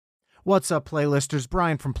What's up, playlisters?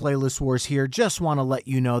 Brian from Playlist Wars here. Just want to let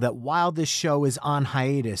you know that while this show is on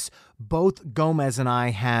hiatus, both Gomez and I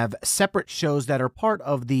have separate shows that are part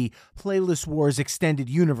of the Playlist Wars extended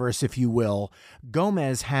universe, if you will.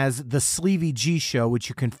 Gomez has the Sleevey G Show, which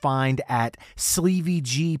you can find at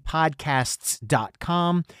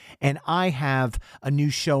sleeveygpodcasts.com, and I have a new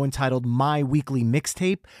show entitled My Weekly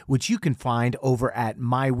Mixtape, which you can find over at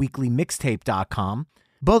myweeklymixtape.com.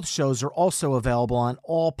 Both shows are also available on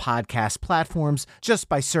all podcast platforms just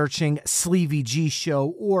by searching Sleevey G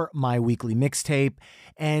Show or My Weekly Mixtape.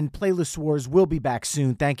 And Playlist Wars will be back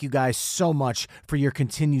soon. Thank you guys so much for your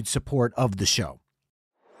continued support of the show.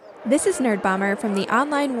 This is Nerd Bomber from the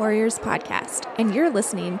Online Warriors podcast, and you're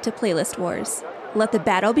listening to Playlist Wars. Let the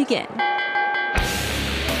battle begin.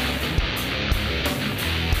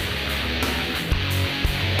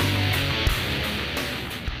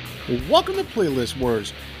 Welcome to Playlist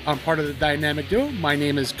Wars. I'm part of the dynamic duo. My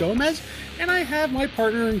name is Gomez, and I have my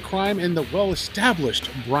partner in crime in the well-established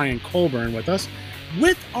Brian Colburn with us,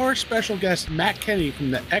 with our special guest, Matt Kennedy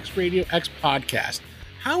from the X Radio X podcast.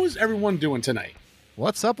 How is everyone doing tonight?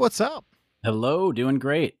 What's up? What's up? Hello, doing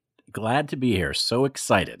great. Glad to be here. So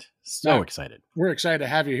excited. Excited. We're excited to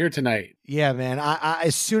have you here tonight. Yeah, man. I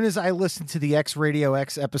as soon as I listened to the X Radio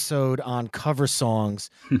X episode on cover songs,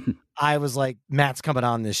 I was like, Matt's coming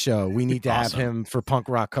on this show. We need to have him for punk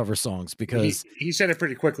rock cover songs because he said it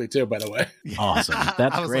pretty quickly too, by the way. Awesome.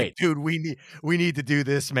 That's I was great. Like, dude, we need to do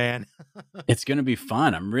this, man. It's going to be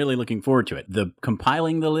fun. I'm really looking forward to it. The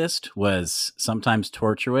compiling the list was sometimes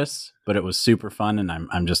tortuous, but it was super fun, and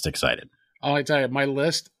I'm just excited. I'll tell you, my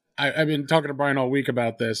list, I've been talking to Brian all week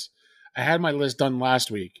about this. I had my list done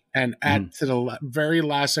last week, and to the very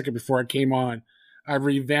last second before I came on, I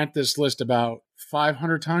revamped this list about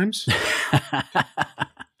 500 times.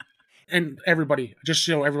 And everybody, just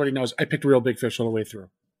so everybody knows, I picked Real Big Fish all the way through.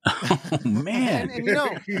 Oh, man. And you know,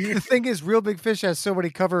 the thing is, Real Big Fish has so many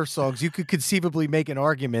cover songs, you could conceivably make an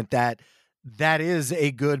argument that is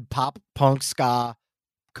a good pop, punk, ska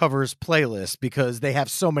covers playlist because they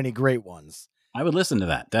have so many great ones. I would listen to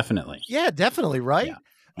that, definitely. Yeah, definitely, right? Yeah.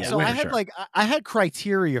 Yeah, so I had I had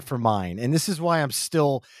criteria for mine, and this is why I'm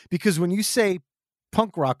still, because when you say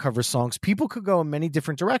punk rock cover songs, people could go in many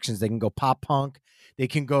different directions. They can go pop punk, they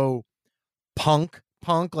can go punk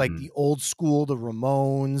like the old school, the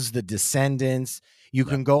Ramones, the Descendants. You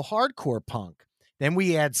can go hardcore punk. Then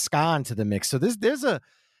we add ska into the mix. So there's a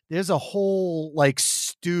whole like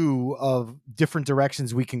stew of different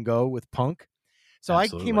directions we can go with punk. So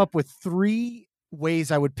Absolutely. I came up with 3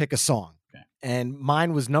 ways I would pick a song. And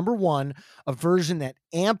mine was number 1, a version that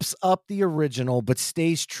amps up the original but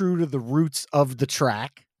stays true to the roots of the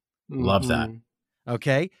track. Love that.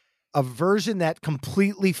 Okay. A version that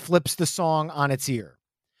completely flips the song on its ear.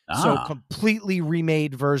 So completely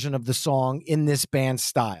remade version of the song in this band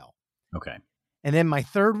style. Okay. And then my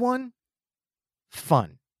third one,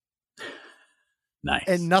 fun. Nice.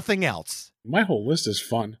 And nothing else. My whole list is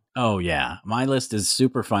fun. Oh, yeah. My list is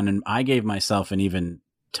super fun. And I gave myself an even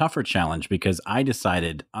tougher challenge because I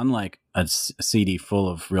decided, unlike a CD full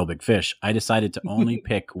of Real Big Fish, I decided to only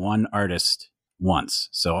pick one artist once.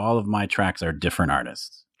 So all of my tracks are different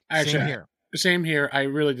artists. Actually, same here. I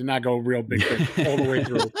really did not go Real Big Fish all the way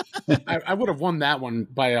through. I would have won that one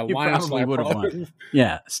by a landslide. Probably would have won.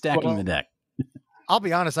 Yeah, stacking the deck. I'll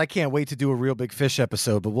be honest, I can't wait to do a Real Big Fish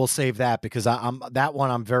episode, but we'll save that because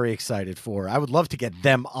I'm very excited for. I would love to get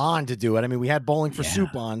them on to do it. I mean, we had Bowling for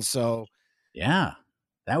Soup on, so yeah.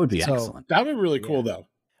 That would be excellent. That would be really cool, though.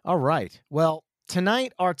 All right. Well,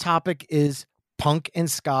 tonight our topic is punk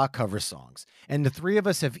and ska cover songs. And the 3 of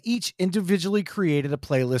us have each individually created a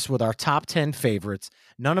playlist with our top 10 favorites,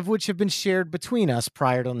 none of which have been shared between us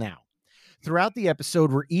prior to now. Throughout the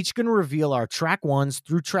episode, we're each going to reveal our track 1s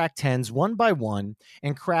through track 10s one by one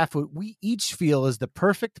and craft what we each feel is the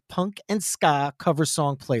perfect punk and ska cover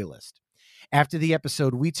song playlist. After the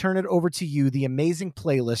episode, we turn it over to you, the amazing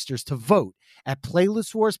playlisters, to vote at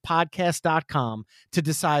playlistwarspodcast.com to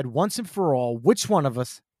decide once and for all which one of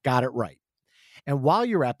us got it right. And while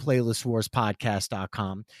you're at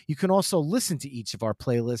playlistwarspodcast.com, you can also listen to each of our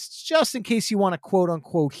playlists just in case you want to quote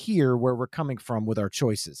unquote hear where we're coming from with our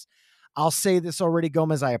choices. I'll say this already,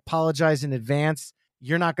 Gomez. I apologize in advance.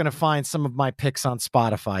 You're not going to find some of my picks on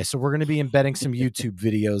Spotify. So we're going to be embedding some YouTube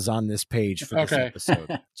videos on this page for this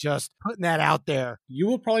episode. Just putting that out there. You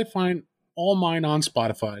will probably find all mine on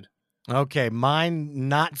Spotify. Okay, mine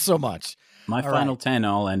not so much. My final 10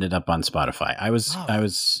 all ended up on Spotify. I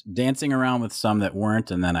was dancing around with some that weren't,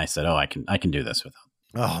 and then I said, "Oh, I can do this without."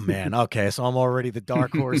 Oh man, okay, so I'm already the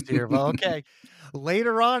dark horse here. Well, okay.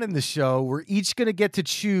 Later on in the show, we're each going to get to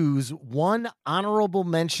choose one honorable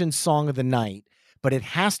mention song of the night, but it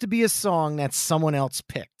has to be a song that someone else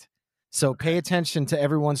picked. So pay attention to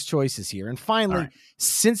everyone's choices here. And finally,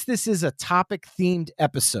 since this is a topic themed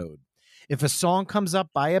episode, if a song comes up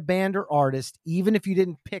by a band or artist, even if you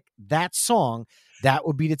didn't pick that song, that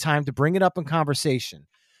would be the time to bring it up in conversation.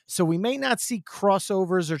 So we may not see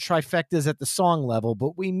crossovers or trifectas at the song level,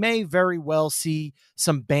 but we may very well see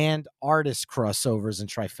some band artist crossovers and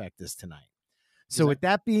trifectas tonight. So with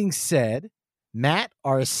that being said, Matt,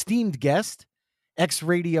 our esteemed guest, X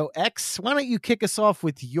Radio X, why don't you kick us off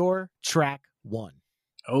with your track one?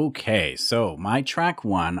 Okay, so my track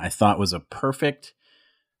one I thought was a perfect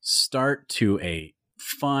start to a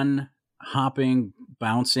fun, hopping,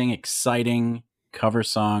 bouncing, exciting cover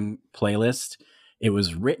song playlist. It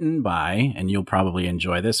was written by, and you'll probably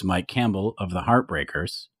enjoy this, Mike Campbell of the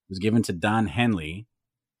Heartbreakers. It was given to Don Henley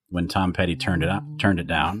when Tom Petty turned it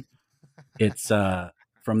down. It's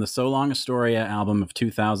from the So Long Astoria album of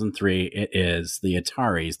 2003. It is the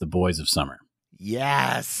Ataris, The Boys of Summer.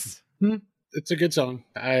 Yes. It's a good song.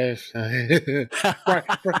 Right,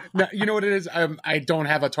 now, you know what it is? I don't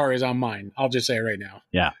have Ataris on mine. I'll just say it right now.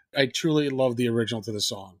 Yeah. I truly love the original to the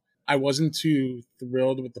song. I wasn't too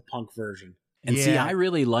thrilled with the punk version. And see, I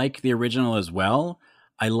really like the original as well.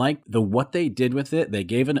 I like what they did with it.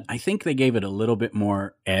 I think they gave it a little bit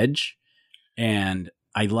more edge. And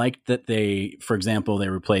I liked that for example, they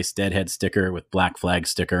replaced Deadhead sticker with Black Flag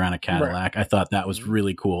sticker on a Cadillac. Right. I thought that was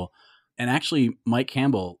really cool. And actually, Mike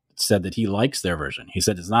Campbell said that he likes their version. He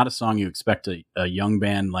said it's not a song you expect a young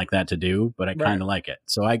band like that to do, but I kind of like it.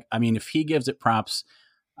 So I mean, if he gives it props,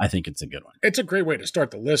 I think it's a good one. It's a great way to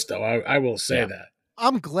start the list, though. I will say that.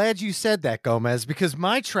 I'm glad you said that, Gomez, because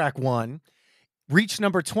my track one reached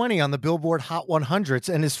number 20 on the Billboard Hot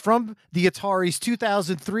 100s and is from the Ataris'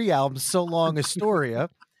 2003 album, So Long Astoria.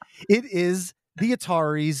 It is the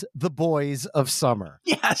Ataris' The Boys of Summer.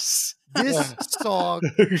 Yes. This song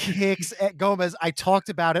kicks at Gomez. I talked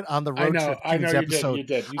about it on the Road Trip Kings episode. You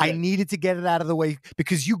did. I needed to get it out of the way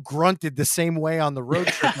because you grunted the same way on the Road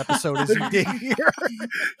Trip episode as you did here.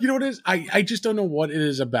 You know what it is? I just don't know what it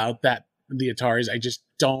is about the Ataris. I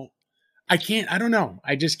don't know.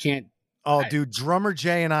 I just can't. Oh, dude, drummer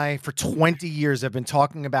Jay and I for 20 years have been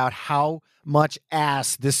talking about how much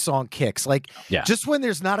ass this song kicks. Like, just when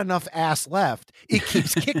there's not enough ass left, it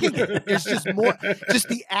keeps kicking it. There's just more, just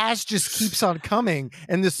the ass just keeps on coming.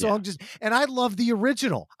 And the song and I love the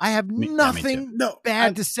original. I have nothing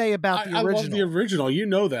bad to say about the original. I love the original. You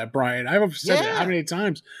know that, Brian. I've said it how many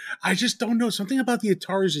times. I just don't know. Something about the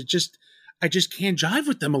Ataris, I just can't jive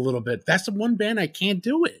with them a little bit. That's the one band I can't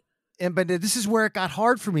do it. But this is where it got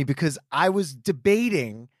hard for me because I was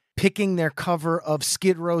debating picking their cover of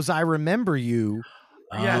Skid Row's I Remember You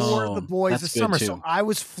or The Boys of Summer. So I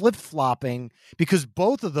was flip-flopping because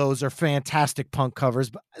both of those are fantastic punk covers.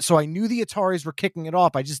 So I knew the Ataris were kicking it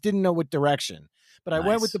off. I just didn't know what direction. But I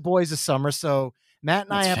went with The Boys of Summer. So Matt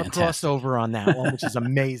and I have a crossover on that one, which is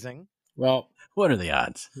amazing. Well, what are the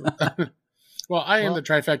odds? Well, I am the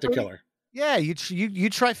trifecta killer. Yeah, you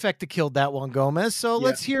trifecta killed that one, Gomez. So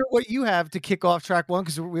let's hear what you have to kick off track one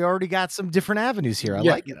because we already got some different avenues here. I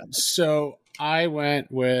like it. So I went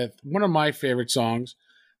with one of my favorite songs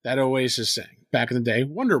that Oasis sang back in the day,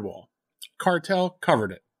 Wonderwall. Cartel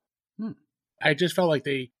covered it. I just felt like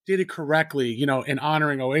they did it correctly, in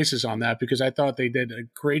honoring Oasis on that because I thought they did a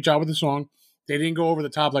great job with the song. They didn't go over the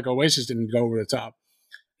top like Oasis didn't go over the top.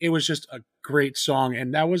 It was just a great song,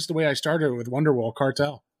 and that was the way I started with Wonderwall,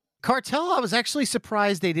 Cartel. Cartel, I was actually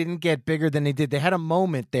surprised they didn't get bigger than they did. They had a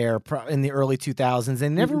moment there in the early 2000s. They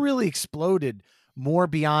never really exploded more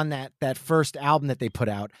beyond that first album that they put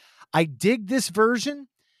out. I dig this version,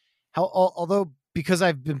 although because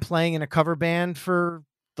I've been playing in a cover band for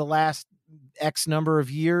the last X number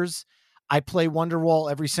of years, I play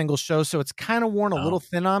Wonderwall every single show, so it's kind of worn a little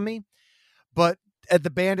thin on me. But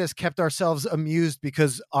the band has kept ourselves amused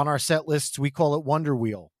because on our set lists, we call it Wonder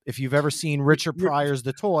Wheel. If you've ever seen Richard Pryor's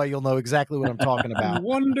The Toy, you'll know exactly what I'm talking about.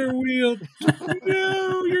 Wonder Wheel.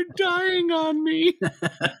 No, you're dying on me.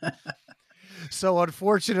 So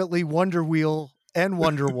unfortunately, Wonder Wheel and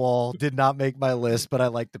Wonderwall did not make my list, but I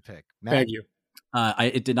like the pick. Matt? Thank you.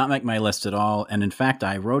 It did not make my list at all. And in fact,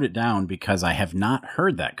 I wrote it down because I have not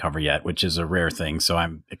heard that cover yet, which is a rare thing. So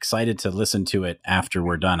I'm excited to listen to it after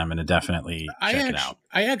we're done. I'm going to definitely check it out.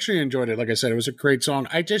 I actually enjoyed it. Like I said, it was a great song.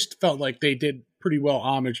 I just felt like they did pretty well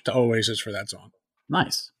homage to Oasis for that song.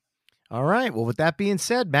 Nice. All right. Well, with that being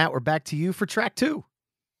said, Matt, we're back to you for track two.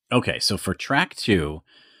 Okay. So for track two,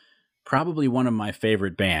 probably one of my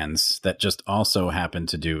favorite bands that just also happen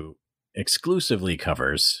to do exclusively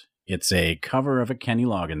covers. It's a cover of a Kenny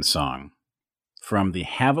Loggins song from the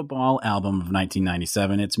Have a Ball album of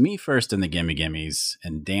 1997. It's Me First and the Gimme Gimmes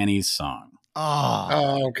and Danny's song.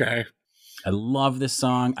 Oh, okay. I love this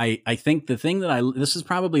song. I think the thing that this is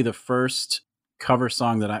probably the first cover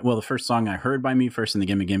song the first song I heard by Me First and the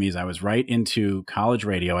Gimme Gimmes. I was right into college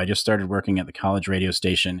radio. I just started working at the college radio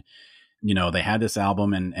station. You know, they had this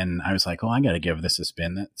album and I was like, oh, I got to give this a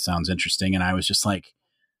spin. That sounds interesting. And I was just like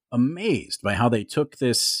amazed by how they took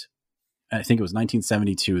this. I think it was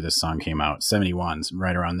 1972 this song came out, 71,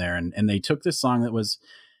 right around there. And they took this song that was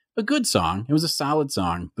a good song. It was a solid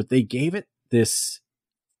song, but they gave it this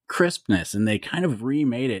crispness and they kind of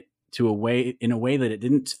remade it in a way that it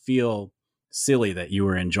didn't feel silly that you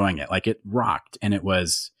were enjoying it. Like it rocked and it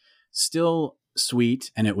was still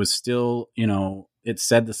sweet and it was still, you know, it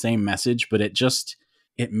said the same message, but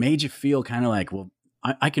it made you feel kind of like, well,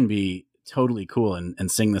 I can be totally cool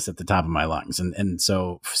and sing this at the top of my lungs. And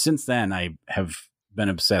so since then I have been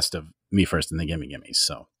obsessed of Me First and the Gimme Gimmes.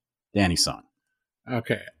 So Danny's song.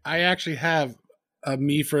 Okay. I actually have a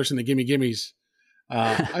Me First and the Gimme Gimmes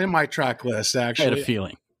in my track list, actually. I had a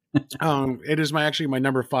feeling. It is my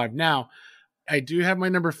number 5. Now, I do have my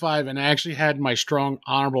number 5, and I actually had my strong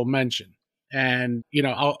honorable mention. And, you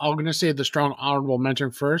know, I'm going to say the strong honorable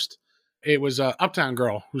mention first. It was Uptown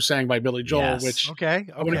Girl, who sang by Billy Joel, Yes. which Okay.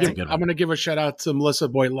 I'm going to give a shout out to Melissa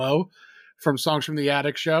Boileau from Songs from the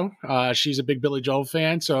Attic show. She's a big Billy Joel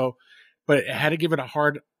fan, but I had to give it a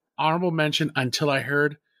hard honorable mention until I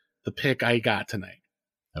heard the pick I got tonight.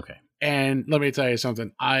 Okay. And let me tell you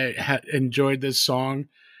something. I had enjoyed this song,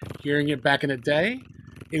 hearing it back in the day.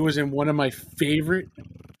 It was in one of my favorite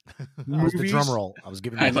movies. The drum roll. I was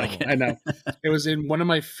giving you the drum roll. I know. It was in one of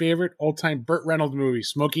my favorite old-time Burt Reynolds movies,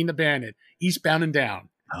 Smokey and the Bandit, Eastbound and Down.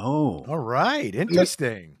 Oh. All right.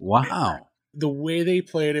 Interesting. Wow. The way they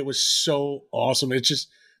played it was so awesome. It's just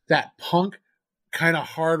that punk kind of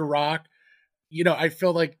hard rock. You know, I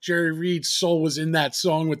felt like Jerry Reed's soul was in that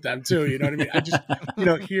song with them too. You know what I mean? I just, you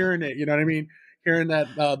know, hearing it, you know what I mean? Hearing that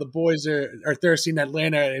the boys are thirsty in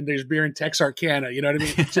Atlanta and there's beer in Texarkana. You know what I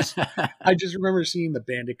mean? It's just, I just remember seeing the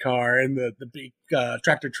Bandit car and the big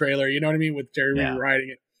tractor trailer, you know what I mean? With Jerry Reed riding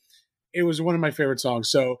it. It was one of my favorite songs.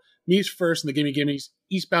 So Me's First and the Gimme Gimmes,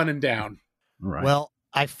 Eastbound and Down. Right. Well,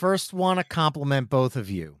 I first want to compliment both of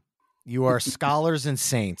you. You are scholars and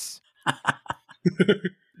saints.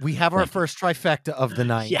 We have our first trifecta of the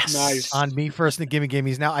night. Yes. Nice. On Me First and the Gimme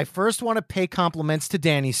Gimmes. Now, I first want to pay compliments to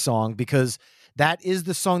Danny's song because that is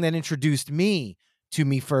the song that introduced me to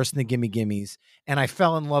Me First and the Gimme Gimmes, and I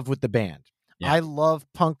fell in love with the band. Yeah. I love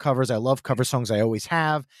punk covers. I love cover songs. I always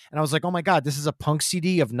have. And I was like, oh my God, this is a punk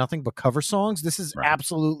CD of nothing but cover songs. This is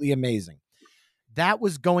absolutely amazing. That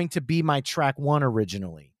was going to be my track 1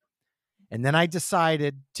 originally. And then I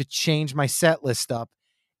decided to change my set list up.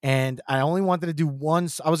 And I only wanted to do one.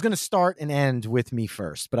 I was going to start and end with Me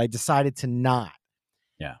First, but I decided to not.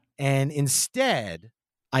 Yeah. And instead,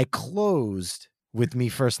 I closed with Me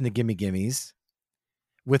First and the Gimme Gimmes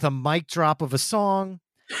with a mic drop of a song,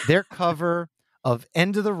 their cover of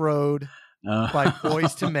End of the Road by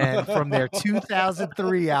Boyz II Men from their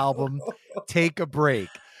 2003 album, Take a Break.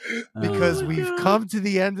 Because we've come to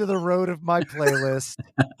the end of the road of my playlist.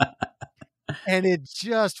 And it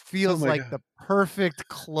just feels like the perfect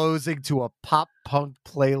closing to a pop punk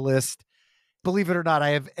playlist. Believe it or not, I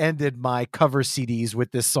have ended my cover CDs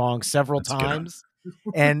with this song several times.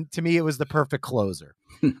 And to me, it was the perfect closer.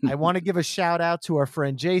 I want to give a shout out to our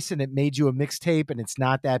friend Jason. It Made You a Mixtape, and It's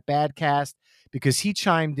Not That Bad cast, because he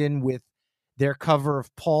chimed in with their cover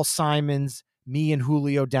of Paul Simon's Me and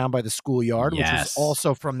Julio Down by the Schoolyard, which was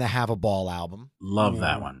also from the Have a Ball album. Love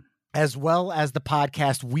that one. As well as the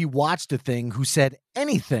podcast We Watched a Thing, Who Said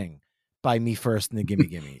Anything by Me First and the Gimme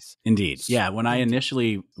Gimmes. Indeed. Yeah, when I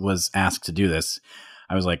initially was asked to do this,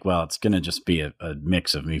 I was like, well, it's going to just be a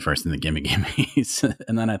mix of Me First and the Gimme Gimmes.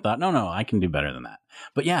 And then I thought, no, I can do better than that.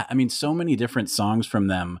 But yeah, I mean, so many different songs from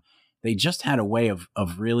them. They just had a way of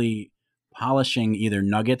really polishing either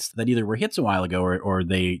nuggets that either were hits a while ago or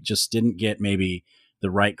they just didn't get maybe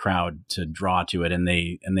the right crowd to draw to it. And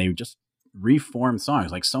they just reformed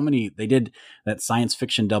songs. Like so many, they did that science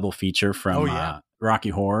fiction double feature from Rocky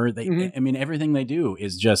Horror. I mean, everything they do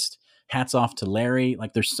is just hats off to Larry.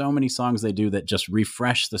 Like there's so many songs they do that just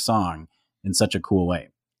refresh the song in such a cool way.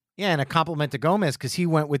 Yeah, and a compliment to Gomez because he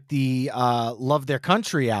went with the Love Their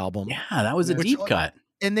Country album. Yeah, that was a deep cut.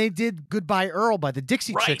 And they did Goodbye Earl by the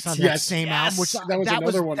Dixie Chicks on that same album. Which that was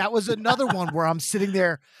another one. That was another one where I'm sitting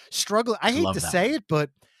there struggling. I hate to say it,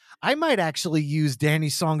 but I might actually use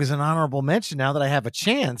Danny's song as an honorable mention now that I have a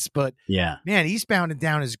chance. But Yeah. man, Eastbound and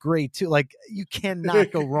Down is great too. Like you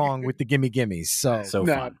cannot go wrong with the Gimme Gimmes. So So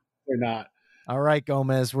No, fun. they're not. all right,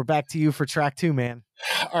 Gomez, we're back to you for track 2, man.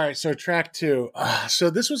 All right, so track 2. So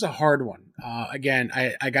this was a hard one. Again,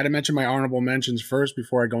 I got to mention my honorable mentions first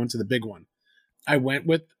before I go into the big one. I went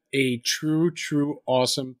with a true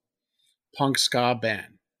awesome punk ska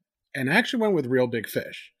band, and I actually went with Real Big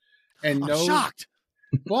Fish. And I'm shocked.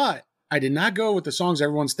 But I did not go with the songs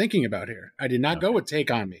everyone's thinking about here. I did not go with Take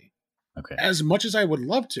On Me, Okay. as much as I would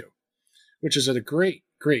love to, which is a great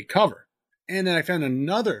cover. And then I found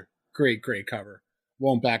another great cover,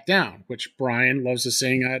 Won't Back Down, which Brian loves to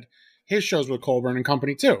sing at his shows with Colburn and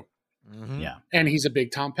Company too. Mhm. Yeah. And he's a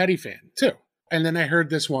big Tom Petty fan too. And then I heard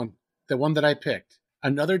this one, the one that I picked,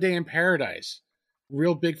 Another Day in Paradise.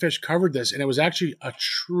 Real Big Fish covered this, and it was actually a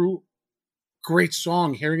true great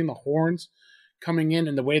song. Hearing the horns coming in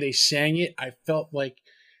and the way they sang it, I felt like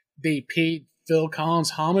they paid Phil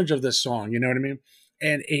Collins homage of this song, you know what I mean?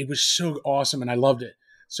 And it was so awesome, and I loved it.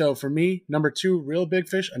 So for me, number 2, Real Big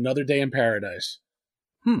Fish, Another Day in Paradise.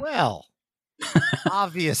 Well,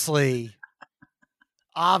 obviously,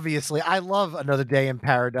 I love Another Day in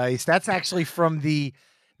Paradise. That's actually from the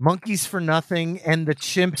Monkeys for Nothing and the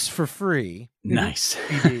Chimps for Free, Nice.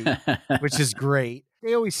 CD, which is great.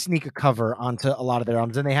 They always sneak a cover onto a lot of their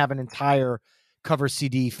albums, and they have an entire cover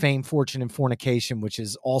CD, Fame, Fortune, and Fornication, which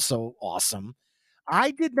is also awesome. I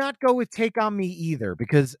did not go with Take On Me either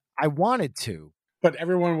because I wanted to. But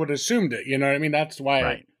everyone would have assumed it, you know what I mean? That's why.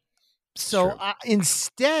 Right. So True.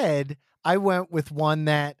 instead, I went with one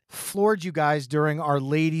that floored you guys during our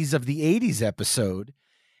Ladies of the 80s episode.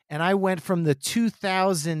 And I went from the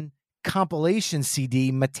 2000 compilation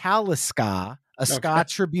CD, Metallica, a ska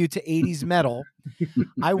tribute to 80s metal.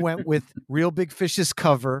 I went with Real Big Fish's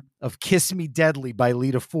cover of Kiss Me Deadly by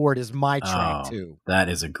Lita Ford as my track 2. That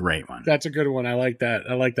is a great one. That's a good one. I like that.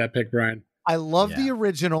 I like that pick, Brian. I love Yeah. the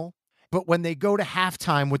original, but when they go to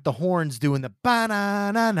halftime with the horns doing the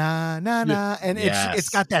ba-na-na-na-na-na, and it's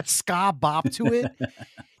got that ska bop to it.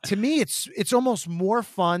 To me, it's almost more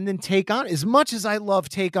fun than Take On. As much as I love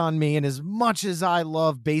Take On Me and as much as I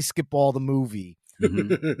love Basketball the movie,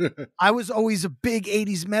 Mhm. I was always a big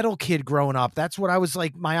 80s metal kid growing up. That's what I was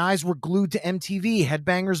like. My eyes were glued to MTV,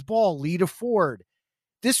 Headbangers Ball, Lita Ford.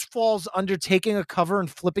 This falls under taking a cover and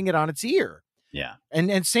flipping it on its ear. Yeah.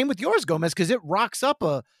 And same with yours, Gomez, because it rocks up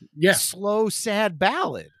a Yeah, slow, sad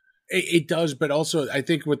ballad. it does. But also, I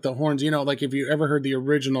think with the horns, you know, like if you ever heard the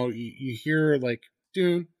original, you hear like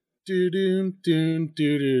doon, doo doon, doon,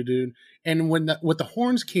 doo doo doon. And when the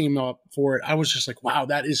horns came up for it, I was just like, wow,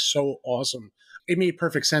 that is so awesome. It made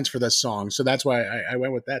perfect sense for this song. So that's why I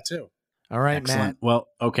went with that too. All right, Excellent. Matt. Well,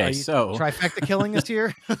 Are okay. you So trifecta killing us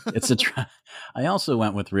here. it's I also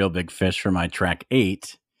went with Real Big Fish for my track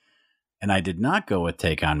 8, and I did not go with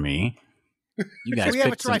Take On Me. You guys we have a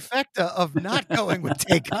picked some- trifecta of not going with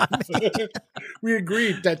Take On Me. We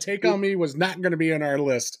agreed that Take On Me was not going to be on our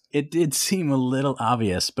list. It did seem a little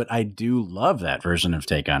obvious, but I do love that version of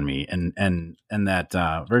Take On Me, and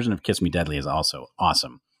that version of Kiss Me Deadly is also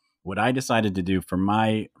awesome. What I decided to do for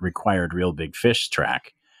my required Real Big Fish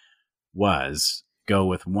track was go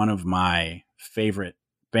with one of my favorite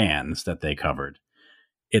bands that they covered.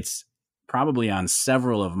 It's probably on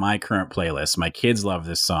several of my current playlists. My kids love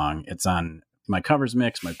this song. It's on my covers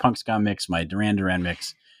mix, my punk ska mix, my Duran Duran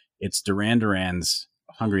mix. It's Duran Duran's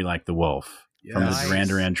Hungry Like the Wolf from the Nice. Duran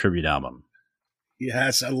Duran tribute album.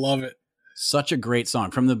 Yes, I love it. Such a great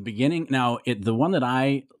song from the beginning. Now, the one that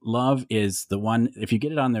I love is the one, if you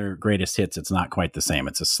get it on their greatest hits, it's not quite the same.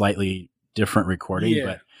 It's a slightly different recording, Yeah.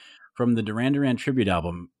 but from the Duran Duran tribute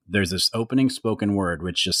album, there's this opening spoken word,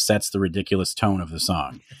 which just sets the ridiculous tone of the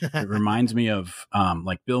song. It reminds me of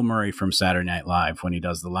like Bill Murray from Saturday Night Live when he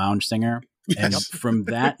does the lounge singer. And from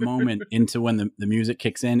that moment into when the music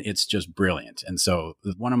kicks in, it's just brilliant. And so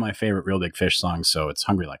it's one of my favorite Real Big Fish songs. So it's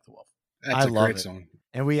Hungry Like the Wolf. That's I a love great it. song.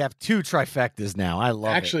 And we have 2 trifectas now. I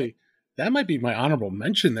love it. Actually, that might be my honorable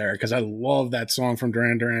mention there because I love that song from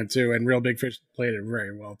Duran Duran too, and Real Big Fish played it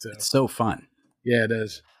very well too. It's so fun. Yeah, it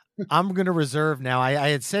is. I'm gonna reserve now. I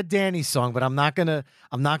had said Danny's song, but I'm not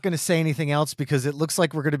gonna say anything else because it looks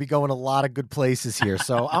like we're gonna be going a lot of good places here.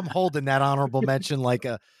 So I'm holding that honorable mention like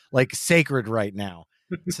sacred right now.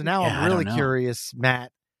 So now Yeah, I I'm really don't know. curious,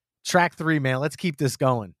 Matt. Track 3, man. Let's keep this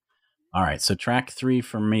going. All right. So track 3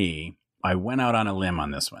 for me, I went out on a limb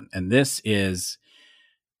on this one. And this is,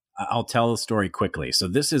 I'll tell the story quickly. So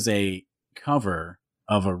this is a cover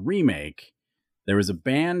of a remake. There was a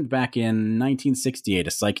band back in 1968, a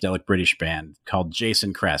psychedelic British band called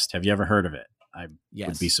Jason Crest. Have you ever heard of it? I Yes.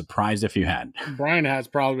 would be surprised if you had. Brian has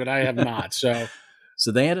probably, but I have not. So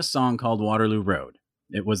So they had a song called Waterloo Road.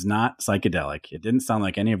 It was not psychedelic. It didn't sound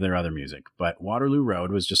like any of their other music, but Waterloo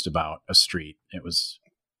Road was just about a street. It was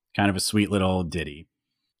kind of a sweet little ditty.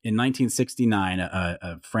 In 1969,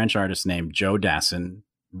 a French artist named Joe Dassin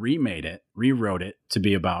rewrote it to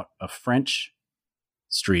be about a French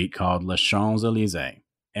street called Les Champs-Élysées.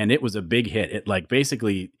 And it was a big hit. It like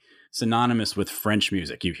basically synonymous with French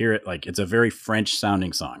music. You hear it like it's a very French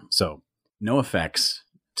sounding song. So NoFX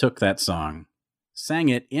took that song, sang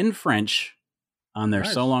it in French on their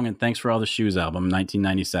Nice. So Long and Thanks for All the Shoes album,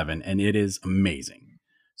 1997. And it is amazing.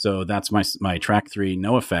 So that's my track 3,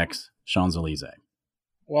 NoFX, Champs-Élysées.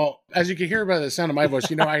 well, as you can hear by the sound of my voice,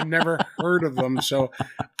 I never heard of them, so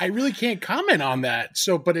I really can't comment on that.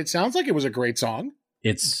 So, but it sounds like it was a great song.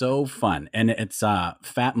 It's so fun, and it's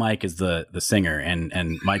Fat Mike is the singer,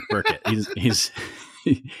 and Mike Burkett.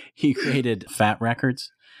 He created Fat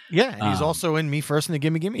Records. Yeah, and he's also in Me First and the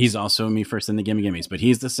Gimme Gimmes. He's also in Me First and the Gimme Gimmes, but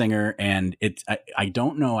he's the singer, and I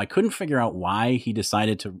don't know. I couldn't figure out why he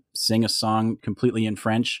decided to sing a song completely in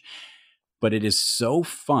French, but it is so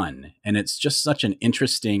fun, and it's just such an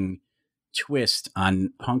interesting twist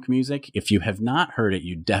on punk music. If you have not heard it,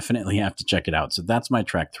 you definitely have to check it out. So that's my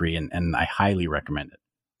track 3, and I highly recommend it.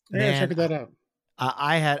 Yeah, Man, check that out.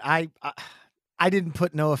 I didn't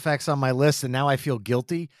put NoFX on my list, and now I feel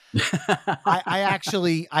guilty.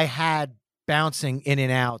 I had Bouncing In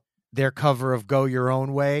and Out, their cover of Go Your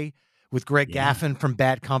Own Way with Greg Gaffin from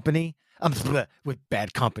Bad Company. With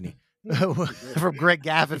Bad Company. From Greg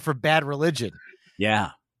Gaffin for Bad Religion.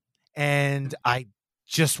 Yeah. And I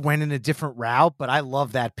just went in a different route, but I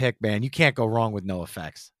love that pick, man. You can't go wrong with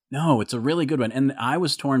NoFX. No, it's a really good one. And I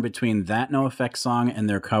was torn between that NoFX song and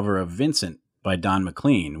their cover of Vincent by Don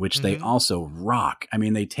McLean, which they also rock. I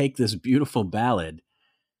mean, they take this beautiful ballad,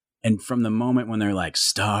 and from the moment when they're like,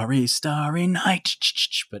 Starry, Starry Night,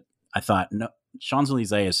 but I thought, no,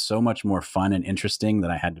 Champs-Élysées is so much more fun and interesting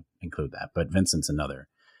that I had to include that. But Vincent's another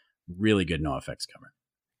really good NoFX cover.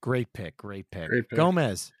 Great pick. Great pick. Great pick.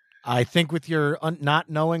 Gomez, I think with your not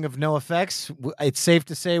knowing of NoFX, it's safe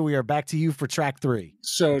to say we are back to you for track 3.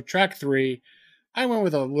 So track 3, I went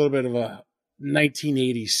with a little bit of a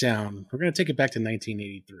 1980 sound. We're going to take it back to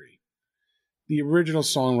 1983. The original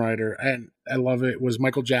songwriter, and I love it, was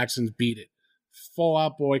Michael Jackson's Beat It. Fall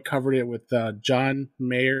Out Boy covered it with John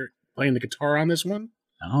Mayer playing the guitar on this one.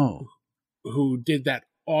 Oh. Who did that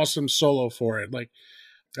awesome solo for it, like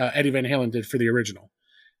Eddie Van Halen did for the original.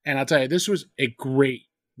 And I'll tell you, this was a great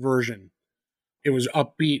version. It was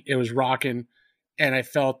upbeat, it was rocking, and I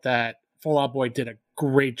felt that Fall Out Boy did a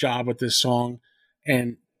great job with this song,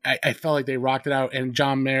 and I felt like they rocked it out. And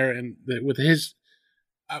John Mayer, and with his,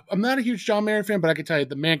 I'm not a huge John Mayer fan, but I can tell you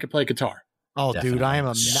the man can play guitar. Oh, Definitely.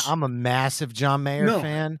 dude, I'm a massive John Mayer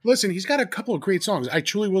fan. Listen, he's got a couple of great songs. I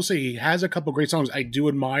truly will say he has a couple of great songs I do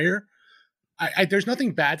admire. There's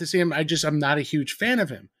nothing bad to say him. I'm not a huge fan of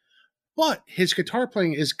him, but his guitar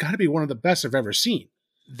playing has got to be one of the best I've ever seen.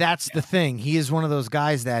 That's the thing. He is one of those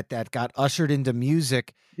guys that got ushered into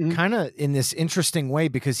music kind of in this interesting way,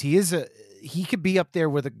 because he could be up there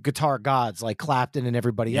with the guitar gods like Clapton and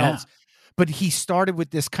everybody else. But he started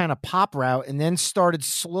with this kind of pop route and then started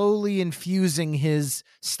slowly infusing his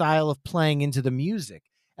style of playing into the music.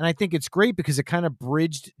 And I think it's great because it kind of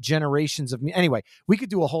bridged generations of me. Anyway, we could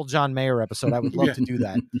do a whole John Mayer episode. I would love to do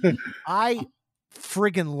that. I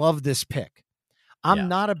friggin' love this pick. I'm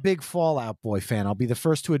not a big Fall Out Boy fan. I'll be the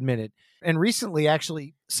first to admit it. And recently,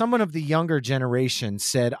 actually, someone of the younger generation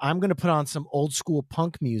said, I'm going to put on some old school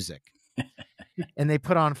punk music. And they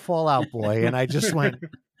put on Fall Out Boy. And I just went,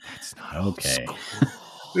 that's not Okay. old school.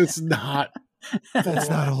 It's not. That's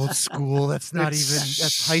not old school. That's not even,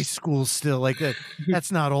 that's high school still. Like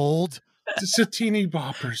that's not old. It's a teeny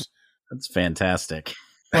boppers. That's fantastic.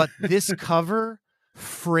 But this cover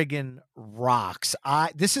friggin' rocks.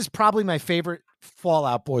 This is probably my favorite Fall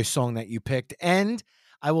Out Boy song that you picked. And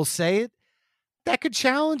I will say it, that could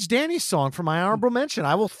challenge Danny's song for my honorable mention.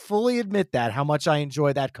 I will fully admit that, how much I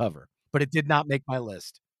enjoy that cover, but it did not make my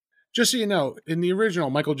list. Just so you know, in the original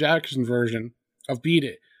Michael Jackson version of Beat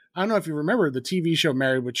It, I don't know if you remember the TV show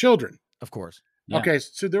Married with Children. Of course. Yeah. Okay,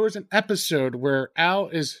 so there was an episode where Al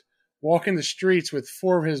is walking the streets with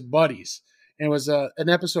 4 of his buddies. And it was an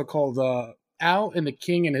episode called Al and the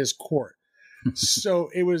King and His Court. So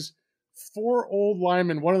it was 4 old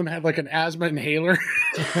linemen. One of them had like an asthma inhaler.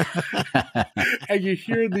 And you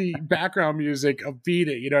hear the background music of Beat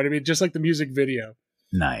It, you know what I mean? Just like the music video.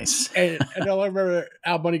 Nice. And all I remember,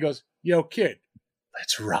 Al Bundy goes, yo, kid,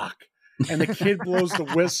 let's rock. And the kid blows the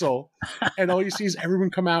whistle. And all you see is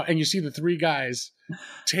everyone come out and you see the 3 guys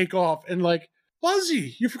take off. And like,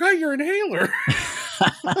 Buzzy, you forgot your inhaler.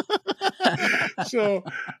 So,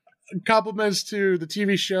 compliments to the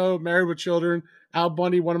TV show Married with Children. Al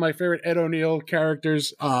Bundy, one of my favorite Ed O'Neill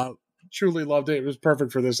characters. Truly loved it. It was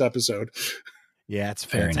perfect for this episode. Yeah, it's a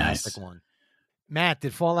Very fantastic nice. one. Matt,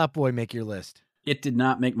 did Fall Out Boy make your list? It did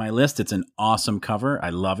not make my list. It's an awesome cover. I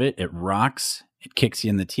love it. It rocks. It kicks you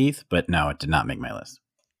in the teeth, but no, it did not make my list.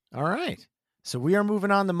 All right. So we are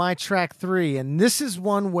moving on to my track 3, and this is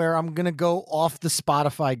one where I'm going to go off the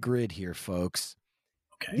Spotify grid here, folks.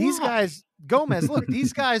 Okay. These guys, Gomez, look,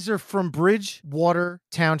 these guys are from Bridgewater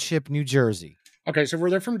Township, New Jersey. Okay, so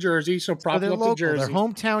they're from Jersey, so So prop they're up to local. Jersey. They're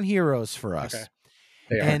hometown heroes for us. Okay.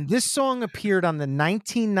 They are. And this song appeared on the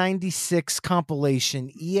 1996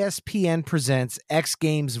 compilation ESPN Presents X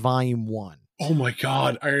Games Volume 1. Oh my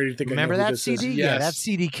God, I already think Remember I know who that this CD? Is. Yeah, Yes. that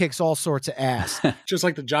CD kicks all sorts of ass. Just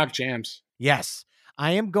like the Jock Jams. Yes.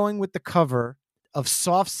 I am going with the cover of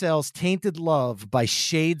Soft Cell's Tainted Love by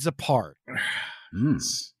Shades Apart.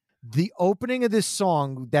 The opening of this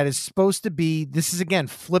song that is supposed to be, this is again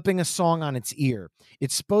flipping a song on its ear.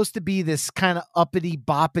 It's supposed to be this kind of uppity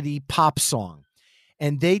boppity pop song.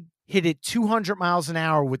 And they hit it 200 miles an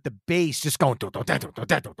hour with the bass just going, and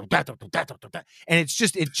it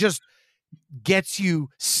just gets you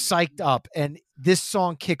psyched up. And this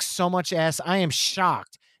song kicks so much ass. I am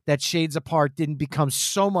shocked that Shades Apart didn't become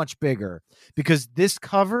so much bigger, because this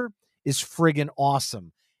cover is friggin'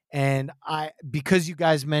 awesome. And because you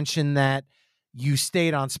guys mentioned that you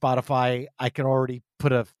stayed on Spotify, I can already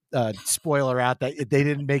put a spoiler out that they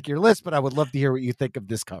didn't make your list, but I would love to hear what you think of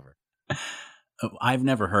this cover. I've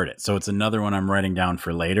never heard it, so it's another one I'm writing down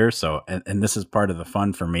for later. So, and this is part of the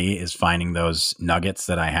fun for me, is finding those nuggets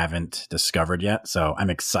that I haven't discovered yet. So I'm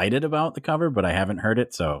excited about the cover, but I haven't heard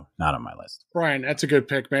it, so not on my list. Brian, that's a good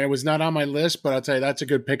pick, man. It was not on my list, but I'll tell you, that's a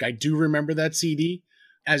good pick. I do remember that CD.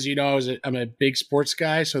 As you know, I'm a big sports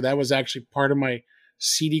guy, so that was actually part of my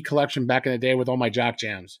CD collection back in the day with all my Jock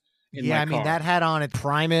Jams. Yeah, I mean, that had on it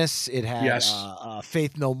Primus. It had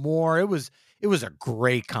Faith No More. It was a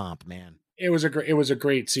great comp, man. It was a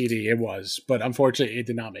great CD. It was, but unfortunately, it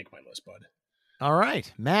did not make my list, bud. All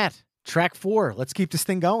right, Matt, track 4. Let's keep this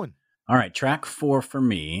thing going. All right, track 4 for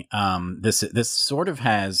me. This sort of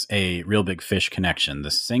has a Real Big Fish connection. The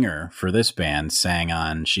singer for this band sang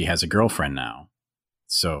on "She Has a Girlfriend Now,"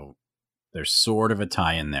 so there's sort of a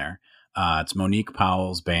tie in there. It's Monique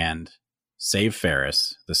Powell's band, Save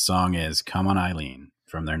Ferris. The song is "Come On Eileen"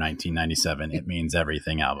 from their 1997 "It Means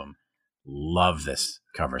Everything" album. Love this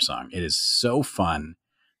cover song. It is so fun.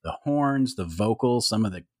 The horns, the vocals, some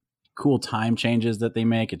of the cool time changes that they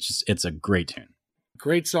make. It's a great tune.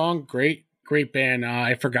 Great song, great band.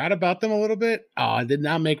 I forgot about them a little bit. I did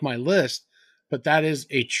not make my list, but that is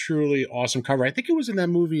a truly awesome cover. I think it was in that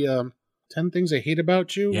movie, 10 Things I Hate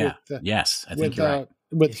About You. Yeah. Yes. I think you're right.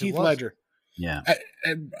 With Yes, Heath Ledger. Yeah.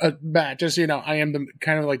 Matt, just so you know, I am the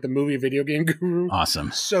kind of like the movie video game guru.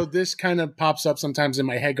 Awesome. So this kind of pops up sometimes in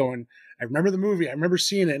my head going, I remember the movie. I remember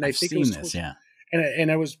seeing it. And I've I think seen it was this, yeah.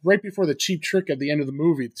 And I was right before the Cheap Trick at the end of the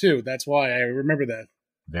movie too. That's why I remember that.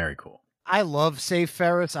 Very cool. I love Save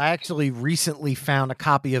Ferris. I actually recently found a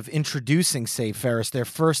copy of Introducing Save Ferris, their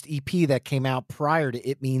first EP that came out prior to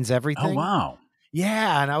It Means Everything. Oh, wow.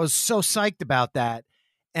 Yeah, and I was so psyched about that.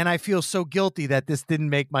 And I feel so guilty that this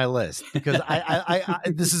didn't make my list, because I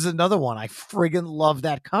this is another one. I friggin' love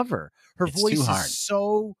that cover. Her It's voice too hard. is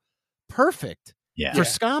so perfect Yeah, for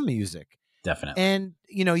ska music. definitely. And,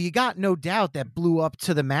 you know, you got No Doubt that blew up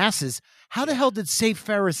to the masses. How the hell did Save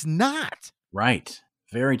Ferris not? Right.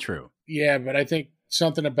 Very true. Yeah, but I think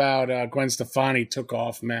something about Gwen Stefani took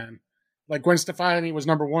off, man. Like Gwen Stefani was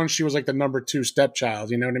number 1. She was like the number 2 stepchild.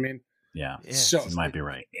 You know what I mean? Yeah. Yeah, So You might be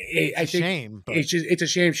right. I think shame. But it's a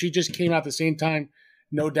shame. She just came out the same time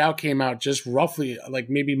No Doubt came out, just roughly like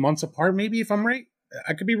maybe months apart, maybe, if I'm right.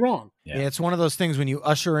 I could be wrong. Yeah. yeah, it's one of those things when you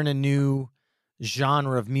usher in a new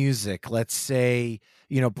genre of music. Let's say,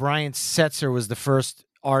 you know, Brian Setzer was the first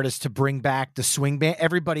artist to bring back the swing band.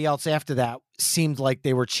 Everybody else after that seemed like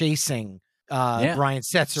they were chasing Brian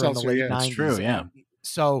Setzer in the Seltzer, late yeah. 90s. That's true, yeah.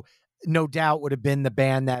 So No Doubt would have been the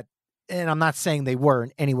band that, and I'm not saying they were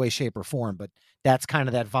in any way, shape, or form, but that's kind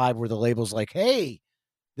of that vibe where the label's like, hey,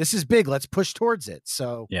 this is big. Let's push towards it.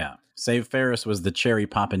 So Yeah. Save Ferris was the cherry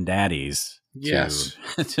poppin' daddies. Yes.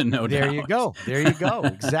 To No Doubt. there you go. There you go.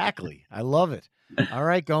 Exactly. I love it. All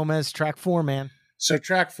right, Gomez, track 4, man. So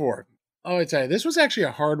track 4. Oh, I tell you, this was actually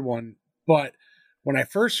a hard one, but when I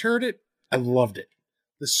first heard it, I loved it.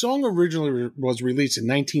 The song originally was released in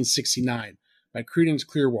 1969 by Creedence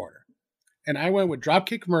Clearwater, and I went with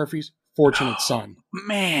Dropkick Murphys' "Fortunate Son."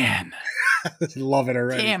 Man. Love it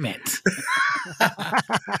already. Damn it.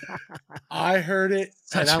 I heard it,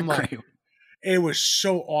 Such and I'm a like, great. it was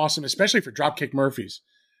so awesome, especially for Dropkick Murphys.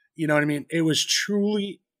 You know what I mean? It was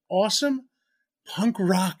truly awesome punk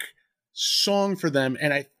rock song for them,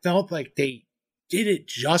 and I felt like they did it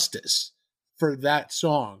justice for that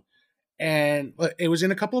song. And it was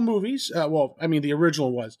in a couple of movies. Well, I mean, the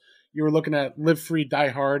original was. You were looking at Live Free, Die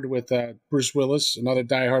Hard with Bruce Willis, another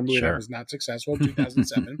Die Hard movie that was not successful,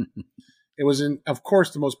 2007. It was in, of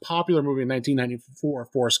course, the most popular movie in 1994,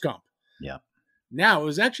 Forrest Gump. Yeah. Now, it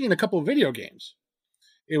was actually in a couple of video games.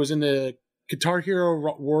 It was in the Guitar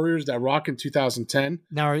Hero Warriors That Rock in 2010.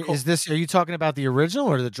 Now, are you talking about the original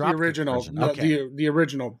or the Dropkick The original. version? No, Okay. the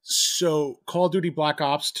original. So, Call of Duty Black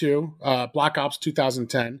Ops 2, Black Ops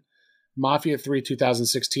 2010, Mafia 3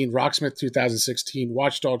 2016, Rocksmith 2016,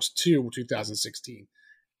 Watch Dogs 2 2016,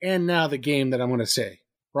 and now the game that I'm going to say.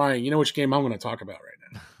 Brian, you know which game I'm going to talk about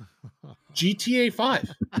right now. GTA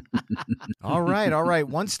 5. All right.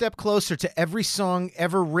 One step closer to every song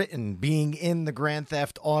ever written being in the Grand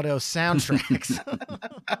Theft Auto soundtracks.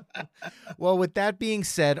 Well, with that being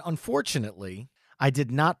said, unfortunately, I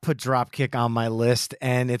did not put Dropkick on my list,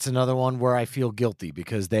 and it's another one where I feel guilty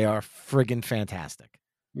because they are friggin' fantastic.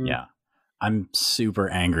 Yeah. I'm super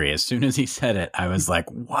angry. As soon as he said it, I was like,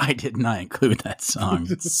 why didn't I include that song?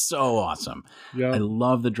 It's so awesome. Yeah. I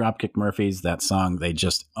love the Dropkick Murphys. That song they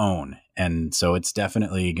just own. And so it's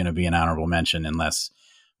definitely going to be an honorable mention unless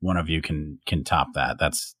one of you can top that.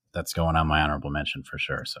 That's going on my honorable mention for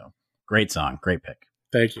sure. So great song. Great pick.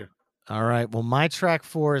 Thank you. All right. Well, my track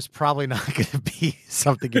 4 is probably not going to be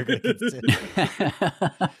something you're going to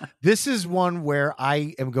consider. This is one where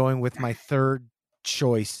I am going with my third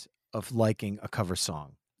choice of liking a cover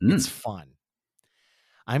song. It's fun.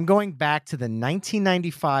 I'm going back to the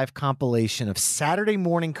 1995 compilation of Saturday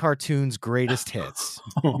morning cartoons greatest hits.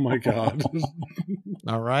 Oh my God.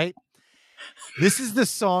 All right. This is the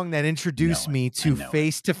song that introduced me to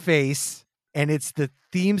Face to Face, and it's the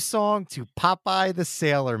theme song to Popeye the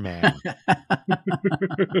Sailor Man.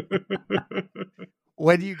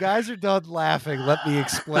 When you guys are done laughing, let me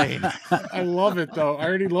explain. I love it, though. I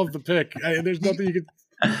already love the pick. There's nothing you can...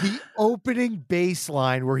 The opening bass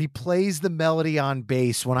line where he plays the melody on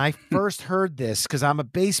bass. When I first heard this, because I'm a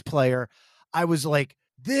bass player, I was like,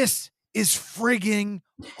 this is frigging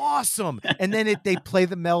awesome. And then they play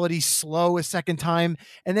the melody slow a second time,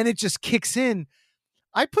 and then it just kicks in.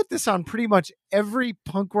 I put this on pretty much every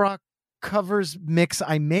punk rock covers mix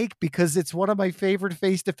I make because it's one of my favorite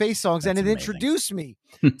Face to Face songs. That's and it amazing. introduced me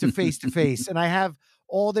to Face to Face. And I have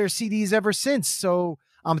all their CDs ever since. So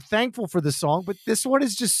I'm thankful for the song, but this one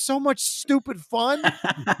is just so much stupid fun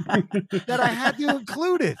that I had to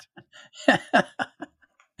include it.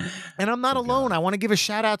 And I'm not alone. I want to give a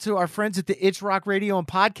shout out to our friends at the Itch Rock Radio and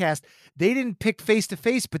Podcast. They didn't pick Face to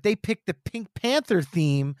Face, but they picked the Pink Panther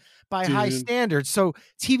theme by High Standards. So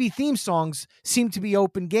TV theme songs seem to be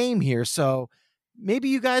open game here. So maybe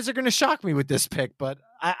you guys are going to shock me with this pick, but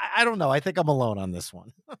I don't know. I think I'm alone on this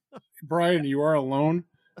one. Brian, you are alone,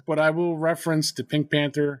 but I will reference the Pink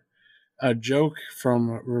Panther joke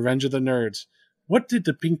from Revenge of the Nerds. What did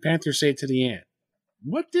the Pink Panther say to the ant?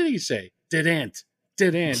 What did he say? Didn't.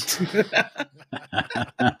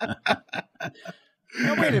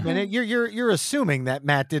 Now, wait a minute. You're assuming that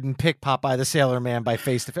Matt didn't pick Popeye the Sailor Man by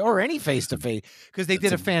Face to Face or any Face to Face because they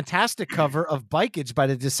did a fantastic cover of Bikeage by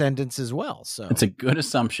the Descendants as well. So it's a good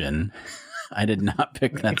assumption. I did not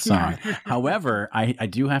pick that song. However, I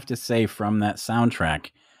do have to say from that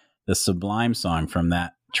soundtrack, the Sublime song from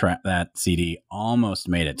that CD almost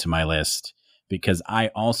made it to my list because I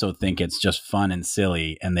also think it's just fun and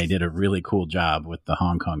silly, and they did a really cool job with the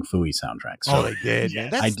Hong Kong Phooey soundtrack. So, they did. Yes.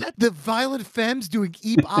 That's the Violent Femmes doing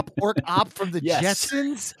Eep Op Ork Op from the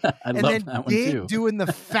Jetsons. I love that one too. Doing the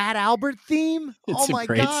Fat Albert theme. It's oh my a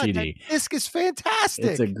great God, CD. That disc is fantastic.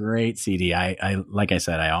 It's a great CD. I like I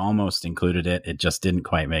said, I almost included it. It just didn't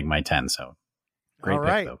quite make my 10. So great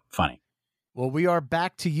pick, though. Funny. Well, we are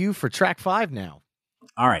back to you for track 5 now.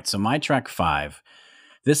 All right. So my track 5,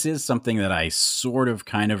 this is something that I sort of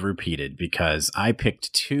kind of repeated because I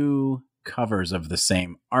picked 2 covers of the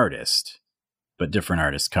same artist, but different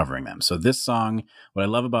artists covering them. So this song, what I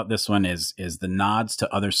love about this one is the nods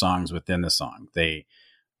to other songs within the song. They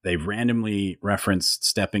randomly referenced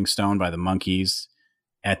Stepping Stone by the Monkees.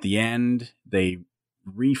 At the end, they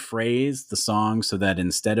rephrase the song so that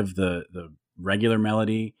instead of the regular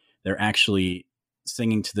melody, they're actually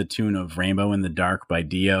singing to the tune of Rainbow in the Dark by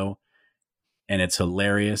Dio. And it's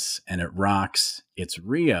hilarious and it rocks. It's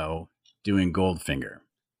Rio doing Goldfinger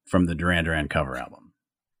from the Duran Duran cover album.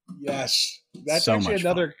 Yes. That's so actually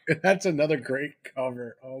another that's another great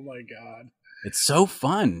cover. Oh my God. It's so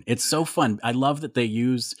fun. It's so fun. I love that they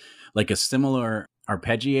use like a similar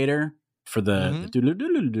arpeggiator for the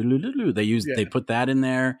doodle-doodle-doodle-doodle. They put that in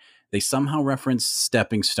there. They somehow reference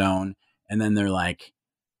Stepping Stone, and then they're like,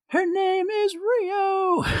 her name is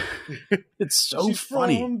Rio. It's so She's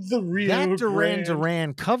funny. From the Rio That Duran Grande.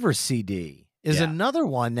 Duran cover CD is another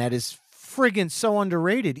one that is friggin' so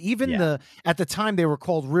underrated. Even at the time they were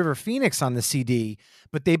called River Phoenix on the CD,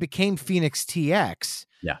 but they became Phoenix TX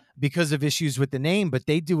because of issues with the name. But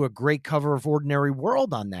they do a great cover of Ordinary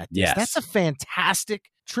World on that disc. Yes. That's a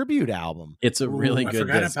fantastic tribute album. It's a really good I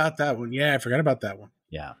forgot disc. about that one. Yeah, I forgot about that one.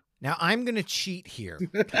 Yeah. Now I'm going to cheat here.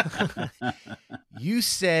 You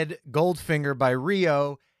said Goldfinger by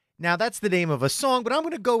Rio. Now that's the name of a song, but I'm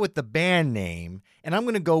going to go with the band name, and I'm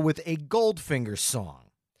going to go with a Goldfinger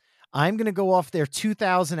song. I'm going to go off their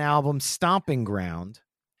 2000 album Stomping Ground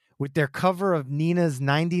with their cover of Nina's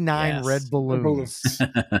 99 Red Balloons.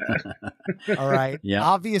 All right. Yeah.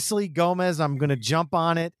 Obviously, Gomez, I'm going to jump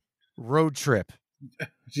on it. Road Trip.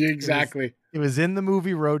 Exactly. It was in the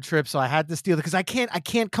movie Road Trip, so I had to steal it because I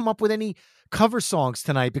can't come up with any cover songs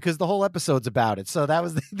tonight because the whole episode's about it. So that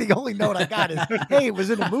was the only note I got is, hey, it was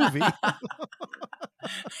in a movie.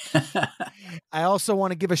 I also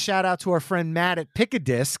want to give a shout out to our friend Matt at Pick a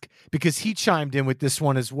Disc because he chimed in with this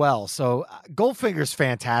one as well. So Goldfinger's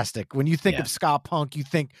fantastic. When you think of ska punk, you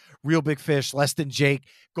think Real Big Fish, Less Than Jake.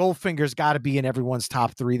 Goldfinger's got to be in everyone's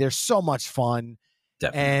top 3. They're so much fun.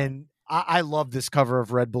 Definitely. And I love this cover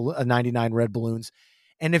of 99 Red Balloons.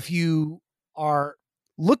 And if you are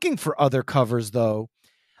looking for other covers, though,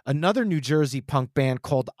 another New Jersey punk band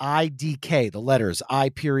called IDK, the letters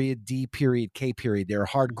I.D.K. They're a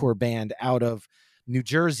hardcore band out of New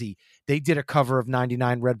Jersey. They did a cover of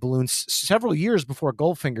 99 Red Balloons several years before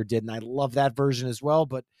Goldfinger did, and I love that version as well.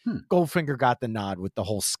 But Goldfinger got the nod with the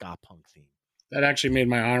whole ska punk theme. That actually made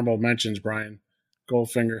my honorable mentions, Brian.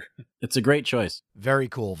 Goldfinger. It's a great choice. Very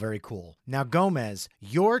cool. Very cool. Now, Gomez,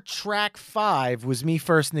 your track 5 was Me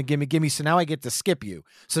First and the Gimme Gimme. So now I get to skip you.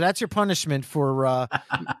 So that's your punishment for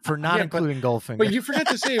not including Goldfinger. But you forgot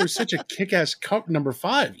to say it was such a kick-ass number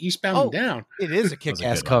 5, Eastbound and Down. It is a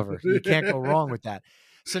kick-ass cover. You can't go wrong with that.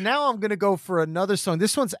 So now I'm going to go for another song.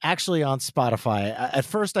 This one's actually on Spotify. At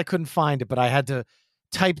first I couldn't find it, but I had to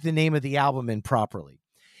type the name of the album in properly.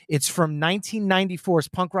 It's from 1994's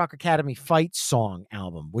Punk Rock Academy Fight Song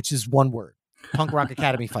album, which is one word, Punk Rock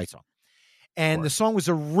Academy Fight Song. And the song was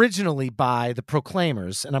originally by the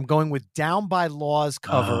Proclaimers, and I'm going with Down by Law's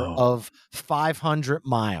cover of 500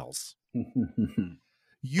 Miles.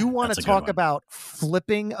 You want to talk about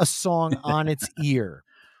flipping a song on its ear.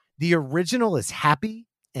 The original is happy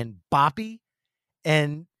and boppy,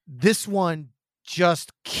 and this one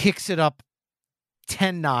just kicks it up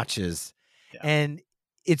 10 notches. Yeah. And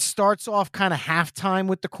it starts off kind of halftime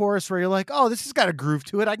with the chorus where you're like, oh, this has got a groove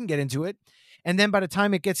to it. I can get into it. And then by the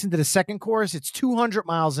time it gets into the second chorus, it's 200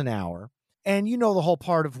 miles an hour. And you know the whole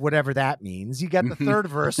part of whatever that means. You got the third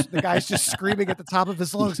verse. The guy's just screaming at the top of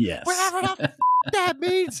his lungs. Yes. Whatever the that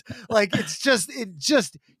means. Like,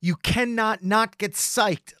 you cannot not get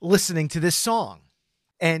psyched listening to this song.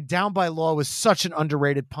 And Down by Law was such an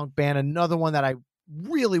underrated punk band. Another one that I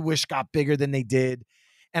really wish got bigger than they did.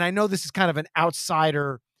 And I know this is kind of an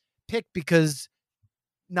outsider pick because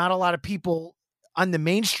not a lot of people on the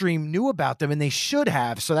mainstream knew about them, and they should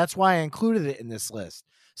have. So that's why I included it in this list.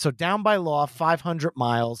 So Down by Law, 500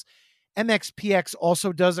 Miles. MXPX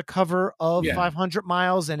also does a cover of 500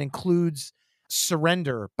 Miles and includes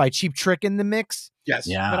Surrender by Cheap Trick in the mix. Yes.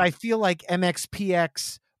 Yeah. But I feel like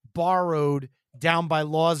MXPX borrowed Down by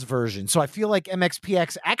Law's version. So I feel like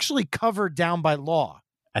MXPX actually covered Down by Law.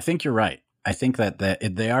 I think you're right. I think that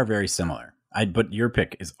they are very similar. But your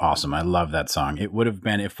pick is awesome. I love that song. It would have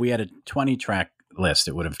been, if we had a 20-track list,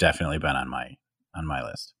 it would have definitely been on my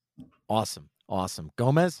list. Awesome.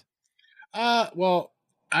 Gomez? Well,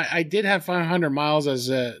 I did have 500 Miles as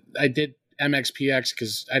I did MXPX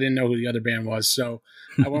because I didn't know who the other band was. So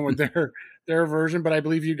I went with their version. But I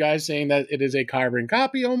believe you guys saying that it is a carbon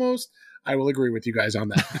copy almost. I will agree with you guys on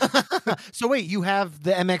that. So wait, you have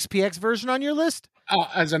the MXPX version on your list?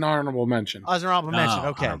 As an honorable mention. As an honorable mention,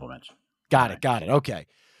 okay. Honorable mention. Got it. Okay.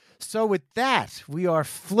 So with that, we are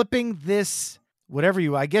flipping this,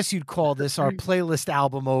 I guess you'd call this our playlist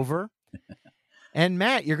album over. And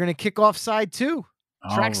Matt, you're going to kick off side 2.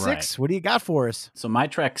 Track 6. What do you got for us? So my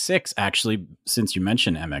track 6, actually, since you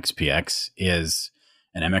mentioned MXPX, is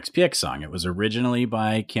an MXPX song. It was originally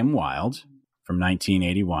by Kim Wilde from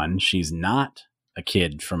 1981. She's not a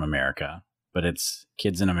kid from America, but it's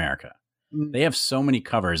Kids in America. They have so many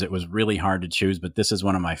covers. It was really hard to choose, but this is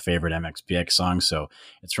one of my favorite MXPX songs. So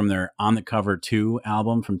it's from their On the Cover 2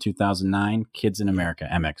 album from 2009, Kids in America,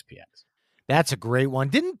 MXPX. That's a great one.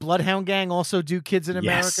 Didn't Bloodhound Gang also do Kids in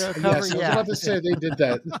Yes. America cover? Yes, I was about to say they did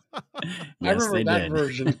that. I Yes, remember they that did.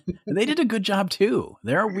 version. They did a good job too.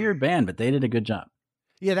 They're a weird band, but they did a good job.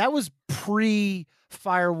 Yeah, that was pre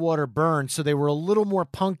Firewater Burn, so they were a little more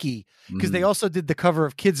punky because they also did the cover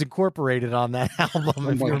of Kids Incorporated on that album,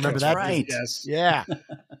 if you my remember God. that. right. Yes. Yeah.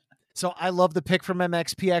 So I love the pick from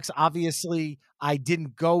MXPX. Obviously, I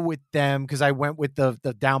didn't go with them because I went with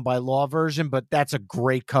the Down by Law version, but that's a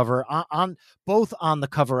great cover. On both on the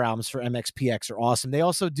cover albums for MXPX are awesome. They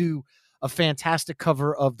also do a fantastic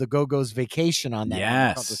cover of the Go-Go's Vacation on that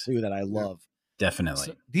album cover Yes. too that I love. Definitely.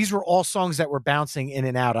 So these were all songs that were bouncing in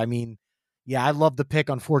and out. I mean, yeah, I love the pick.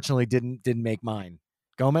 Unfortunately, didn't make mine.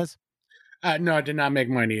 Gomez? No, I did not make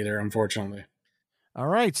mine either, unfortunately. All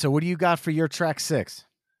right. So what do you got for your track 6?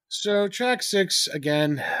 So track 6,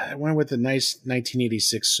 again, I went with a nice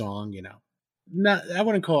 1986 song, you know. I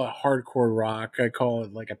wouldn't call it hardcore rock. I call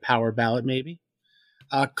it like a power ballad, maybe.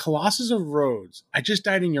 Colossus of Rhodes, I Just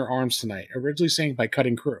Died in Your Arms Tonight, originally sang by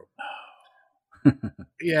Cutting Crew.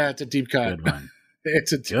 Yeah, it's a deep cut. Good one.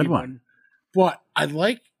 It's a deep Good one. one. But I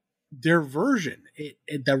like their version.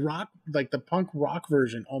 The rock, like the punk rock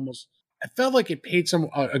version, almost. I felt like it paid some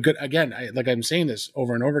a good. Again, like I'm saying this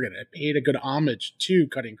over and over again. It paid a good homage to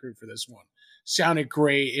Cutting Crew for this one. Sounded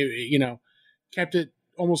great. You know, kept it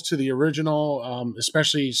almost to the original,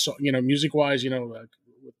 especially music wise. With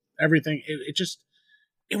everything.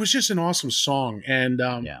 It was just an awesome song, and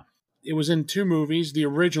Yeah. it was in 2 movies. The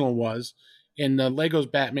original was in the Lego's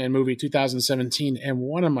Batman movie 2017, and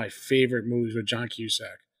one of my favorite movies with John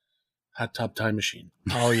Cusack, Hot Tub Time Machine.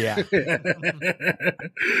 Oh, yeah.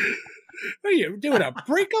 What are you doing, a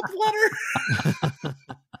breakup letter?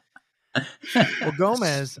 Well,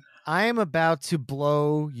 Gomez, I am about to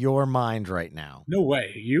blow your mind right now. No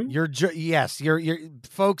way. You? Yes, you're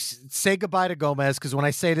folks, say goodbye to Gomez because when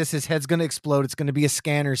I say this, his head's going to explode. It's going to be a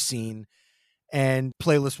scanner scene and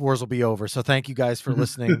Playlist Wars will be over. So thank you guys for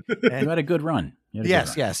listening. You had a good run.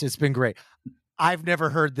 Yes, it's been great. I've never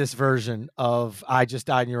heard this version of I Just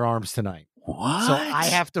Died in Your Arms Tonight. What? So I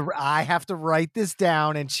have to write this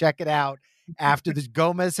down and check it out after this.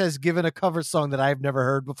 Gomez has given a cover song that I've never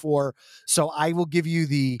heard before. So I will give you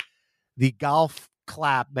the golf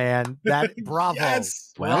clap, man. That bravo.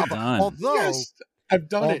 Yes. Well bravo. done. Although Yes. I've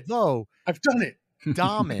done it.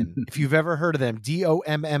 Domin, if you've ever heard of them,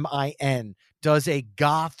 Dommin, does a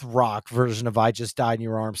goth rock version of I Just Died in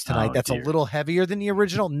Your Arms Tonight. Oh, That's dear. a little heavier than the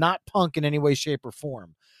original, not punk in any way, shape, or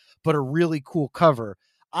form, but a really cool cover.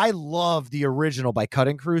 I love the original by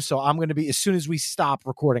Cutting Crew, so I'm going to be, as soon as we stop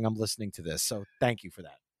recording, I'm listening to this. So thank you for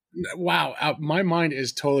that. Wow. My mind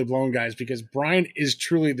is totally blown, guys, because Brian is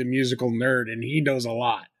truly the musical nerd and he knows a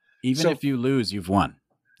lot. Even if you lose, you've won.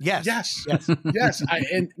 Yes. Yes. Yes. Yes.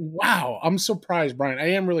 And wow, I'm surprised, Brian.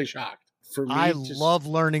 I am really shocked. For me, I love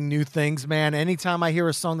learning new things, man. Anytime I hear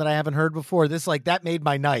a song that I haven't heard before, that made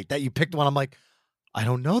my night. That you picked one, I'm like, I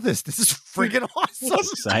don't know this. This is freaking awesome.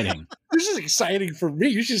 Exciting. This is exciting for me.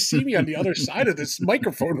 You should see me on the other side of this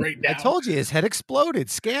microphone right now. I told you his head exploded.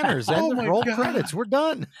 Scanners. Oh and my roll God. credits. We're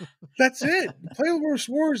done. That's it. Playlist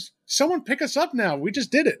Wars. Someone pick us up now. We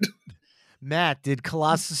just did it. Matt, did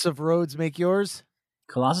Colossus of Rhodes make yours?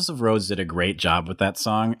 Colossus of Rhodes did a great job with that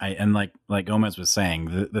song. And like Gomez was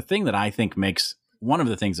saying, the thing that I think makes one of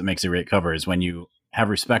the things that makes a great cover is when you have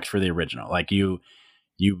respect for the original. Like you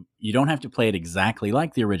don't have to play it exactly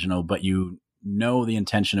like the original, but you know the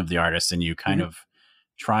intention of the artist and you kind of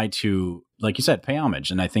try to, like you said, pay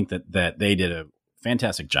homage. And I think that they did a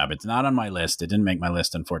fantastic job. It's not on my list. It didn't make my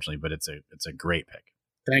list, unfortunately, but it's a great pick.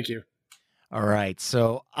 Thank you. All right.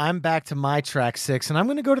 So I'm back to my track 6, and I'm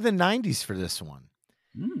going to go to the 90s for this one.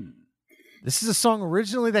 This is a song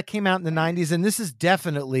originally that came out in the 90s, and this is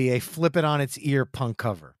definitely a flip it on its ear punk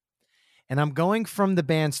cover. And I'm going from the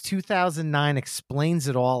band's 2009 Explains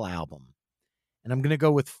It All album. And I'm going to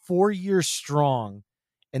go with 4 Years Strong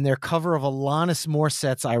and their cover of Alanis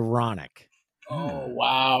Morissette's Ironic. Oh,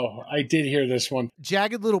 wow. I did hear this one.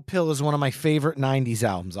 Jagged Little Pill is one of my favorite 90s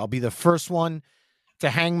albums. I'll be the first one to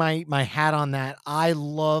hang my hat on that. I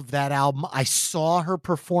love that album. I saw her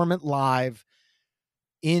perform it live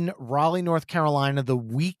in Raleigh, North Carolina, the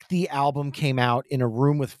week the album came out in a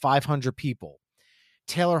room with 500 people.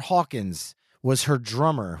 Taylor Hawkins was her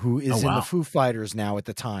drummer, who is in the Foo Fighters now at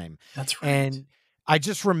the time. That's right. And I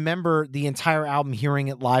just remember the entire album, hearing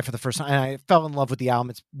it live for the first time, and I fell in love with the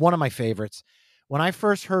album. It's one of my favorites. When I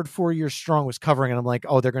first heard 4 Years Strong was covering it, I'm like,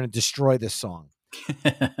 oh, they're going to destroy this song.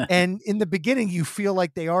 And in the beginning, you feel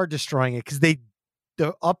like they are destroying it because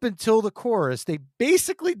up until the chorus, they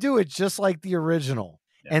basically do it just like the original.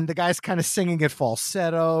 Yeah. And the guy's kind of singing it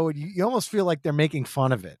falsetto. And you almost feel like they're making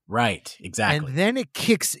fun of it. Right, exactly. And then it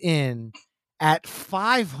kicks in at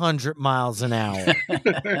 500 miles an hour.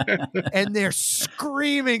 And they're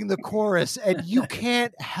screaming the chorus. And you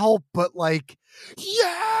can't help but like,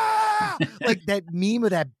 yeah! Like that meme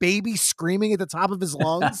of that baby screaming at the top of his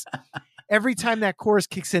lungs. Every time that chorus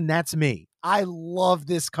kicks in, that's me. I love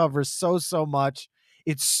this cover so much.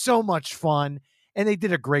 It's so much fun. And they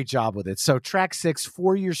did a great job with it. So track 6,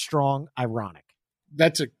 4 Years Strong, Ironic.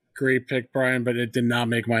 That's a great pick, Brian, but it did not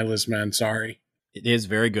make my list, man. Sorry. It is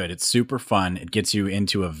very good. It's super fun. It gets you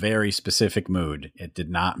into a very specific mood. It did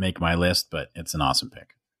not make my list, but it's an awesome pick.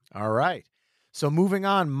 All right. So moving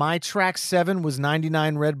on, my track 7 was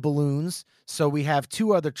 99 Red Balloons. So we have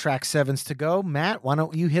 2 other track 7s to go. Matt, why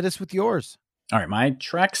don't you hit us with yours? All right. My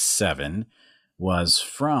track 7 was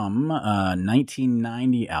from a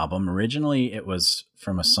 1990 album. Originally, it was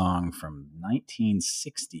from a song from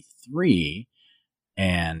 1963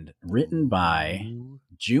 and written by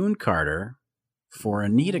June Carter for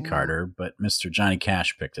Anita Carter, but Mr. Johnny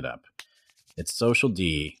Cash picked it up. It's Social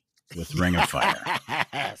D with Ring of Fire.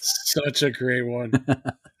 Such a great one.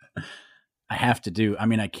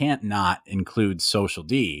 I can't not include Social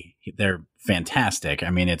D. They're fantastic. I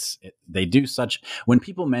mean, they do such, when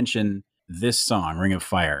people mention this song, Ring of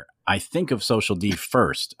Fire, I think of Social D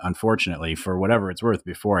first, unfortunately, for whatever it's worth,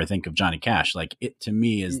 before I think of Johnny Cash. Like, it to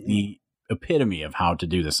me is the epitome of how to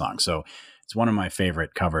do the song. So it's one of my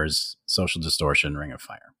favorite covers, Social Distortion, Ring of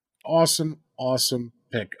Fire. Awesome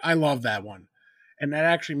pick. I love that one. And that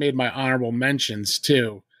actually made my honorable mentions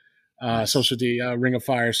too. Social D, Ring of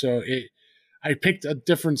Fire. So I picked a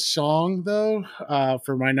different song though,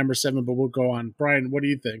 for my number 7, but we'll go on. Brian, what do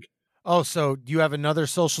you think? Oh, so do you have another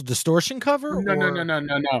Social Distortion cover?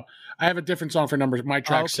 No. I have a different song for my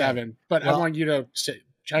track 7, but I want you to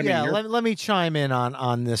chime in. Yeah, let me chime in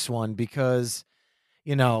on this one because,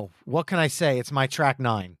 what can I say? It's my track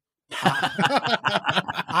 9.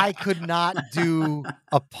 I could not do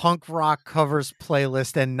a punk rock covers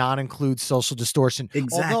playlist and not include Social Distortion.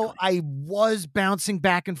 Exactly. Although I was bouncing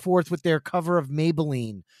back and forth with their cover of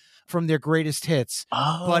Maybelline from their greatest hits.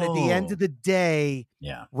 Oh. But at the end of the day,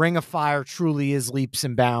 Ring of Fire truly is leaps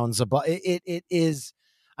and bounds above. It is,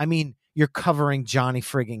 I mean, you're covering Johnny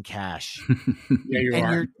friggin' Cash. Yeah, you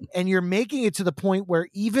are. And you're making it to the point where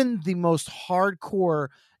even the most hardcore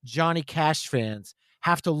Johnny Cash fans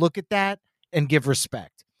have to look at that and give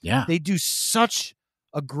respect. Yeah. They do such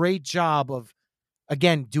a great job of,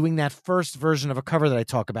 again, doing that first version of a cover that I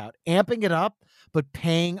talk about, amping it up, but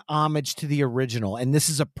paying homage to the original. And this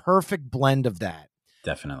is a perfect blend of that.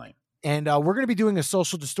 Definitely. And we're going to be doing a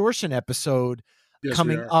Social Distortion episode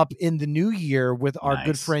coming up in the new year with our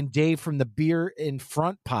good friend Dave from the Beer in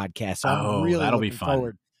Front podcast. So I'm really looking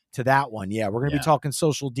forward to that one. Yeah, we're going to be talking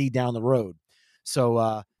Social D down the road.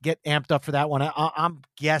 So get amped up for that one. I'm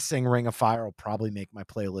guessing Ring of Fire will probably make my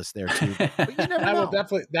playlist there too. But you never know.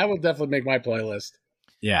 That will definitely make my playlist.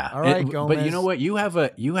 Yeah. All right, Gomez. But you know what? You have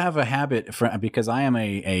a habit because I am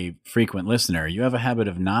a frequent listener. You have a habit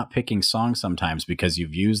of not picking songs sometimes because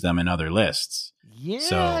you've used them in other lists. Yeah.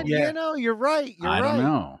 So, you're right. I don't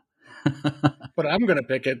know. But I'm going to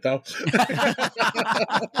pick it though.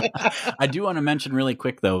 I do want to mention really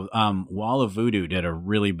quick though, Wall of Voodoo did a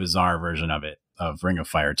really bizarre version of it, of Ring of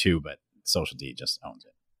Fire too, but Social D just owns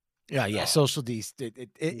it. Yeah. Social D.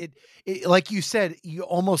 It like you said, you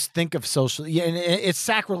almost think of Social. Yeah, and it's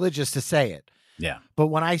sacrilegious to say it. Yeah. But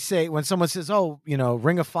when someone says, "Oh,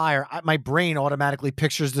 Ring of Fire," my brain automatically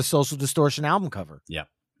pictures the Social Distortion album cover. Yeah.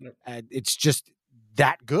 And it's just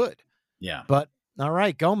that good. Yeah. But all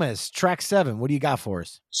right, Gomez, track 7. What do you got for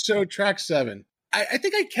us? So track 7. I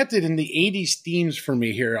think I kept it in the 80s themes for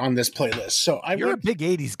me here on this playlist. So You're a big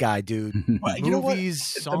 80s guy, dude. You know what?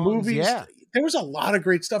 Songs, the movies, yeah. There was a lot of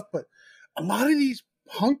great stuff, but a lot of these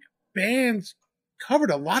punk bands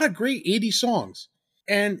covered a lot of great 80s songs.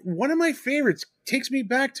 And one of my favorites takes me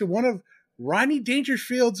back to one of Rodney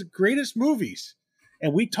Dangerfield's greatest movies.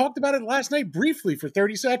 And we talked about it last night briefly for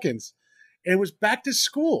 30 seconds. And it was Back to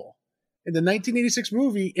School in the 1986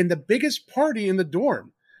 movie, in the biggest party in the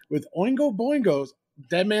dorm with Oingo Boingo's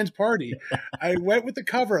Dead Man's Party. I went with the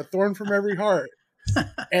cover, A Thorn from Every Heart.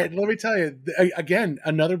 And let me tell you, again,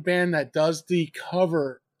 another band that does the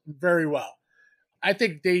cover very well. I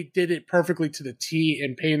think they did it perfectly to the T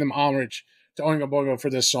in paying them homage to Oingo Boingo for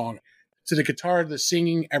this song. To the guitar, the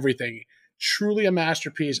singing, everything. Truly a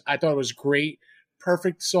masterpiece. I thought it was great.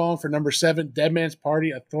 Perfect song for number 7, Dead Man's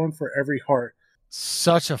Party, A Thorn for Every Heart.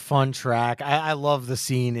 Such a fun track. I love the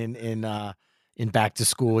scene in Back to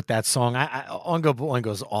School with that song. Oingo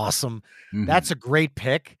Boingo's awesome. Mhm. That's a great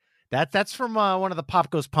pick. That's from one of the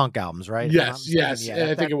Pop Goes Punk albums, right? If I'm not Yes, mistaken. yes,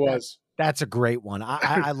 Yeah, I think it was. That's a great one.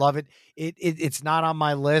 I love it. It's not on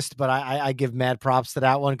my list, but I give mad props to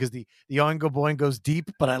that one because the Oingo Boingo's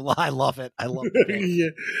deep, but I love it. I love the pick. Yeah,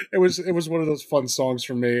 it was one of those fun songs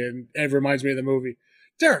for me, and it reminds me of the movie.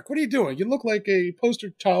 Derek, what are you doing? You look like a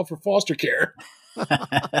poster child for foster care.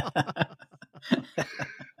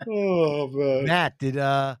 Oh man, Matt, did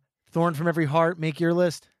Thorn from Every Heart make your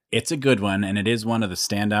list? It's a good one, and it is one of the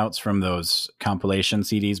standouts from those compilation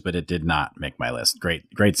CDs, but it did not make my list.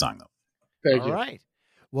 Great song, though. thank All you. right.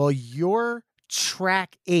 Well, your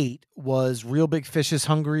track 8 was Real Big Fish's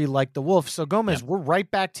Hungry Like the Wolf. So Gomez, we're right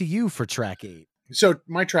back to you for track 8. So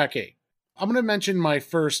my track 8. I'm going to mention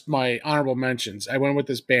my honorable mentions. I went with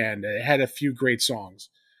this band. It had a few great songs.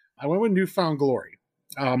 I went with New Found Glory.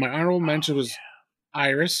 My honorable mention was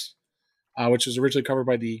Iris, which was originally covered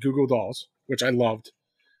by the Goo Goo Dolls, which I loved.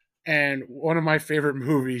 And one of my favorite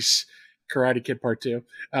movies, Karate Kid Part 2,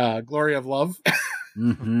 Glory of Love.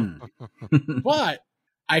 Mm-hmm. But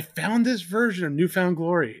I found this version of New Found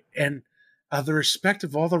Glory and the respect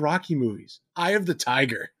of all the Rocky movies. Eye of the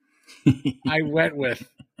Tiger. I went with,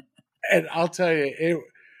 and I'll tell you,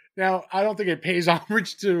 now I don't think it pays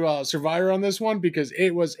homage to Survivor on this one because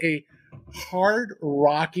it was a hard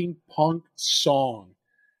rocking punk song.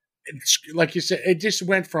 It's, like you said, it just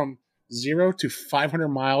went from 0 to 500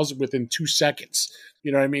 miles within 2 seconds.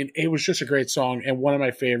 You know what I mean? It was just a great song and one of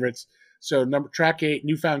my favorites. So track 8,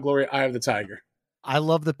 New Found Glory, Eye of the Tiger. I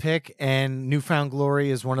love the pick, and New Found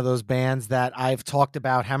Glory is one of those bands that I've talked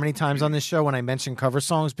about how many times on this show when I mention cover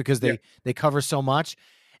songs because they cover so much,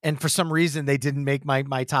 and for some reason they didn't make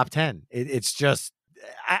my top 10. It's just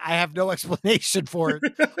I have no explanation for it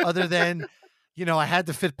other than I had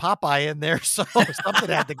to fit Popeye in there, so something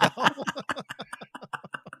had to go.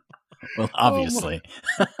 Well, obviously.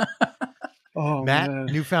 Oh, Matt, man.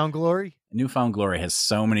 New Found Glory? New Found Glory has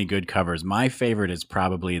so many good covers. My favorite is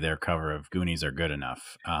probably their cover of Goonies Are Good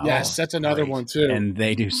Enough. Yes, that's another one too. And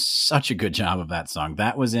they do such a good job of that song.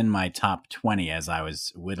 That was in my top 20 as I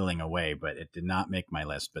was whittling away, but it did not make my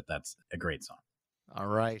list, but that's a great song. All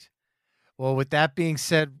right. Well, with that being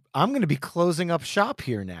said, I'm going to be closing up shop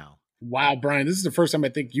here now. Wow, Brian, this is the first time I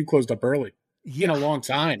think you closed up early in a long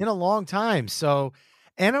time. In a long time. So,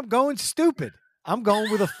 and I'm going stupid. I'm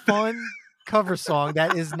going with a fun cover song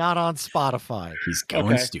that is not on Spotify. He's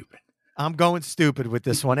going stupid. I'm going stupid with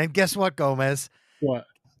this one. And guess what, Gomez? What?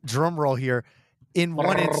 Drum roll here. In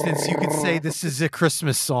one instance, you could say this is a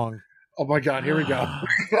Christmas song. Oh my God, here we go.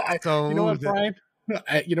 So, you know what, Brian?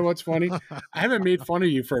 You know what's funny? I haven't made fun of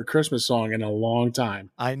you for a Christmas song in a long time.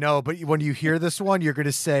 I know, but when you hear this one, you're going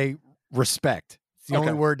to say respect. It's the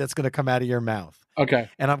only word that's going to come out of your mouth. Okay.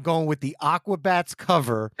 And I'm going with the Aquabats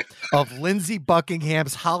cover of Lindsey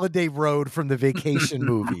Buckingham's Holiday Road from the Vacation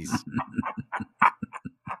movies.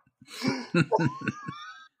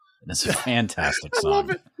 It's a fantastic song. I love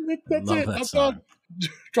it. That's Love it. that I'm song.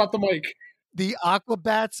 done. Drop the mic. The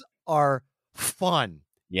Aquabats are fun.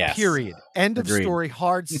 Yes. Period. End of Agreed. story.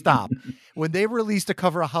 Hard stop. When they released a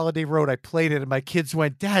cover of Holiday Road, I played it and my kids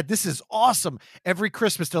went, "Dad, this is awesome." Every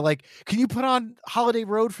Christmas, they're like, "Can you put on Holiday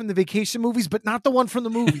Road from the Vacation movies, but not the one from the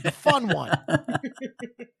movie, the fun one?"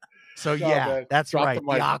 So yeah, man. that's Drop right. the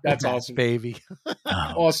mic. Aquabats, That's awesome. baby.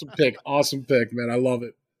 Awesome pick, man. I love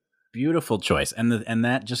it. Beautiful choice. And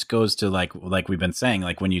that just goes to like we've been saying,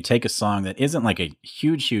 like when you take a song that isn't like a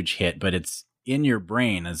huge hit, but it's in your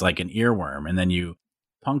brain as like an earworm, and then you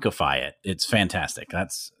punkify it. It's fantastic.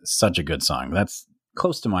 That's such a good song. That's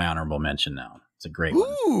close to my honorable mention now. It's a great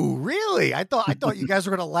one. Ooh, really? I thought you guys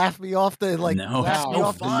were gonna laugh me off the No, laugh me so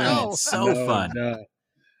off the fun. show. It's so fun. No.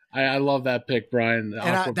 I love that pick, Brian.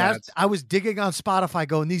 And I was digging on Spotify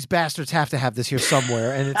going, these bastards have to have this here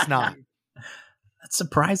somewhere, and it's not. That's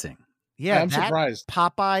surprising. Yeah, I'm surprised.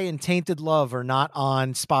 Popeye and Tainted Love are not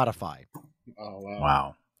on Spotify. Oh wow.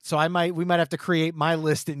 Wow. So we might have to create my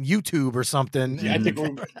list in YouTube or something. Yeah, I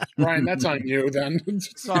think Brian, that's on you then.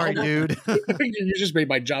 Sorry, dude. You just made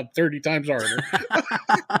my job 30 times harder.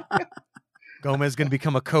 Gomez is going to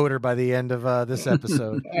become a coder by the end of this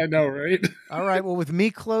episode. I know, right? All right. Well, with me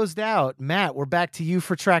closed out, Matt, we're back to you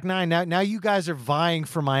for track 9. Now you guys are vying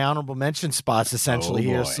for my honorable mention spots essentially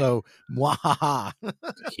here. Boy. So, mwahaha.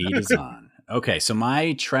 Heat is on. Okay, so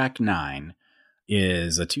my track 9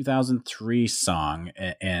 is a 2003 song,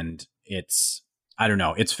 and it's, I don't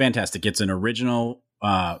know, it's fantastic. It's an original.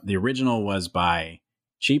 The original was by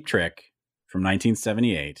Cheap Trick from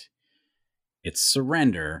 1978. It's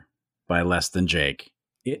Surrender by Less Than Jake.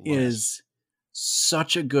 It is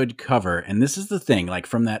such a good cover. And this is the thing, like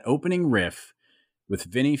from that opening riff with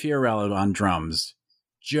Vinnie Fiorello on drums,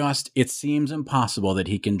 it seems impossible that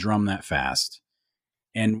he can drum that fast.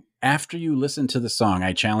 And after you listen to the song,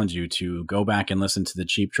 I challenge you to go back and listen to the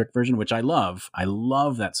Cheap Trick version, which I love. I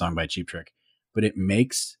love that song by Cheap Trick, but it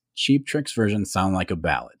makes Cheap Trick's version sound like a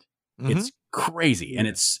ballad. Mm-hmm. It's crazy. And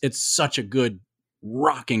it's such a good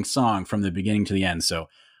rocking song from the beginning to the end. So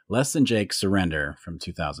Less Than Jake, Surrender from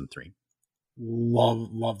 2003.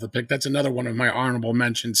 Love the pick. That's another one of my honorable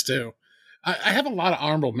mentions too. I have a lot of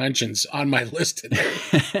honorable mentions on my list today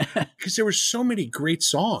because there were so many great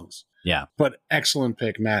songs. Yeah. But excellent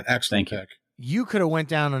pick, Matt. Excellent pick. You could have went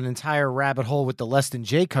down an entire rabbit hole with the Less Than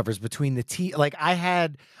Jake covers between the like I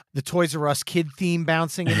had the Toys R Us kid theme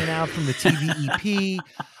bouncing in and out from the TV EP.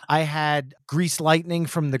 I had Grease Lightning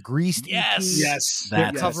from the Greased EP. Yes.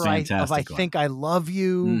 That cover of I Think I Love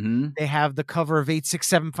You. Mm-hmm. They have the cover of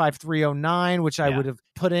 8675309, which I would have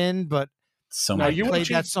put in, but you played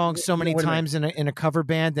that song so many times in a cover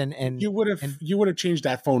band, and you would have changed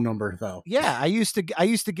that phone number though. Yeah, I used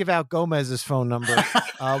to give out Gomez's phone number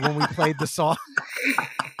when we played the song.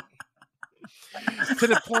 To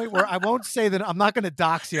the point where I won't say that I'm not going to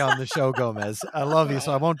dox you on the show, Gomez. I love you,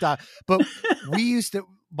 so I won't dox. But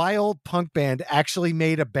my old punk band actually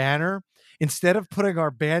made a banner. Instead of putting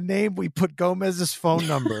our band name, we put Gomez's phone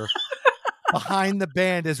number behind the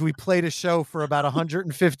band as we played a show for about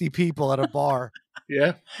 150 people at a bar.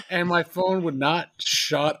 Yeah, and my phone would not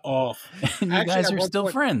shut off. And you guys are still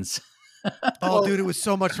friends. Dude, it was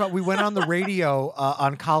so much fun. We went on the radio,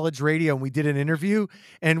 on college radio, and we did an interview,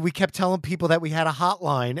 and we kept telling people that we had a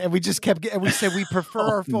hotline, and we just and we said we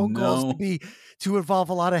prefer our phone calls to involve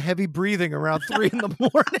a lot of heavy breathing around 3 a.m.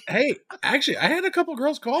 Hey, actually, I had a couple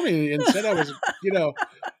girls call me and said I was,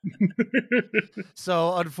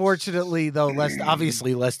 So unfortunately, though,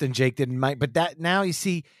 Less Than Jake didn't mind. But that now you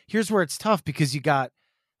see, here's where it's tough because you got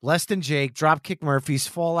Less Than Jake, Dropkick Murphys,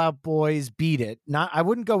 Fall Out Boys, Beat It. I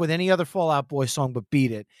wouldn't go with any other Fall Out Boy song but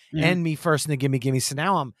Beat It, and Me First and the Gimme Gimme. So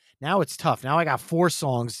now it's tough. Now I got 4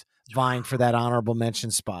 songs vying for that honorable mention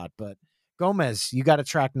spot. But Gomez, you got a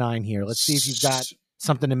track 9 here. Let's see if you've got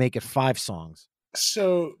something to make it 5 songs.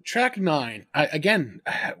 So track 9, again,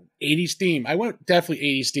 80s theme. I went definitely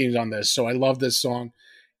 80s themes on this, so I love this song.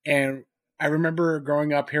 And I remember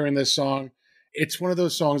growing up hearing this song. It's one of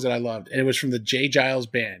those songs that I loved, and it was from the Jay Giles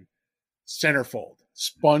Band, Centerfold.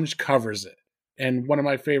 Sponge covers it. And one of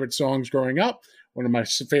my favorite songs growing up, one of my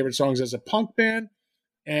favorite songs as a punk band.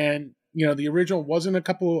 And, the original wasn't a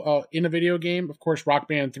couple in a video game, of course, Rock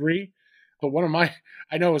Band 3. But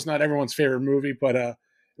I know it's not everyone's favorite movie, but it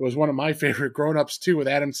was one of my favorite grown-ups too, with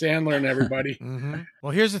Adam Sandler and everybody. Mm-hmm.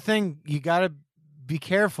 Well, here's the thing. You got to be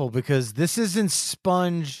careful because this isn't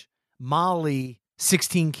Sponge, Molly,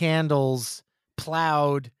 16 Candles,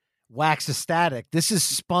 Plowed, Wax Ecstatic. This is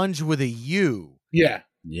Sponge with a U. Yeah.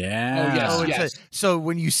 Yeah. Oh, yes. So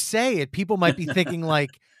when you say it, people might be thinking like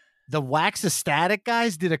the Wax Ecstatic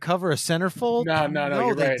guys did a cover of Centerfold. No,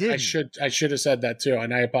 you're right. Didn't. I should have said that too,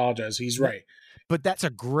 and I apologize. He's right. But that's a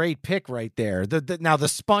great pick right there. Now the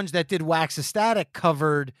Sponge that did Wax Ecstatic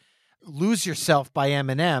covered "Lose Yourself" by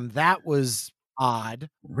Eminem. That was odd.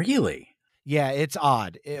 Really? Yeah, it's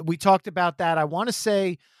odd. We talked about that. I want to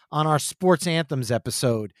say on our sports anthems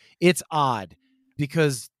episode, it's odd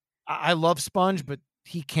because I love Sponge, but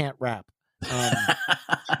he can't rap.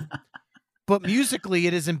 But musically,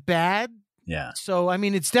 it isn't bad. Yeah. So, I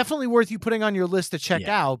mean, it's definitely worth you putting on your list to check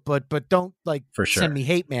out, but don't send me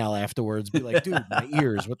hate mail afterwards. Be like, dude, my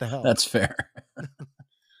ears, what the hell? That's fair.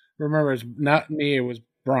 Remember, it's not me, it was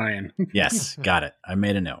Brian. Yes, got it. I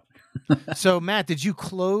made a note. So, Matt, did you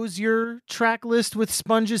close your track list with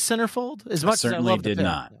Sponge's Centerfold? As much certainly as I did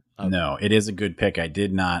not. Okay. No, it is a good pick. I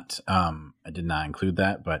did not include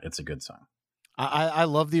that, but it's a good song. I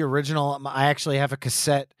love the original. I actually have a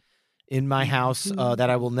cassette in my house that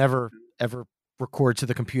I will never ever record to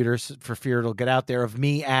the computer for fear it'll get out there, of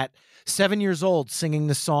me at 7 years old singing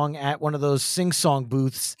the song at one of those sing-song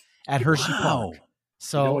booths at Hershey Park.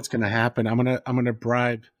 So you know what's going to happen? I'm gonna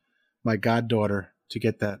bribe my goddaughter to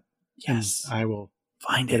get that. Yes, I will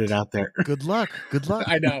get it out there. Good luck.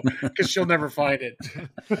 I know, because she'll never find it.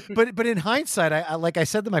 But in hindsight, I like I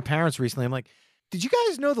said to my parents recently, I'm like, did you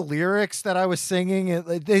guys know the lyrics that I was singing?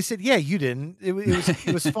 They said, yeah, you didn't. It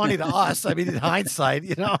was funny to us. I mean, in hindsight,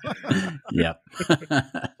 Yep.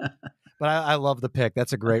 But I love the pick.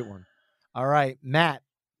 That's a great one. All right, Matt,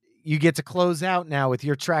 you get to close out now with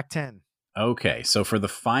your track 10. Okay, so for the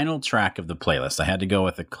final track of the playlist, I had to go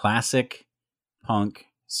with a classic punk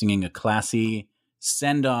singing a classy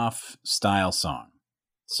send-off style song.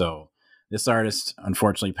 So This artist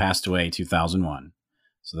unfortunately passed away in 2001,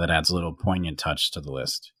 so that adds a little poignant touch to the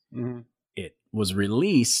list. Mm-hmm. It was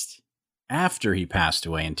released after he passed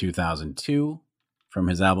away in 2002 from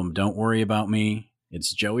his album Don't Worry About Me.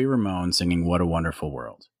 It's Joey Ramone singing What a Wonderful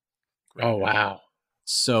World. Oh, wow.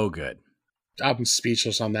 So good. I'm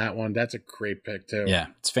speechless on that one. That's a great pick, too. Yeah,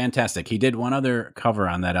 it's fantastic. He did one other cover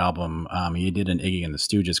on that album. He did an Iggy and the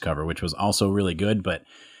Stooges cover, which was also really good, but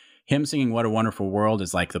him singing What a Wonderful World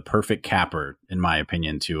is like the perfect capper, in my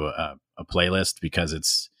opinion, to a playlist because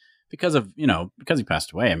he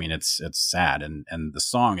passed away. I mean, it's sad, and the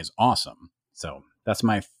song is awesome. So that's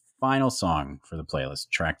my final song for the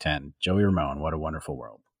playlist, track 10, Joey Ramone, What a Wonderful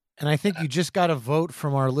World. And I think you just got a vote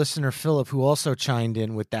from our listener, Philip, who also chimed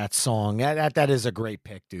in with that song. That is a great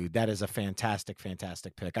pick, dude. That is a fantastic,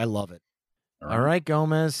 fantastic pick. I love it. All right,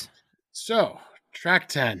 Gomez. So, track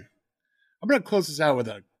 10. I'm going to close this out with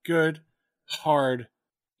a good, hard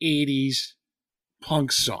 80s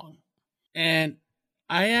punk song. And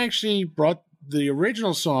I actually brought the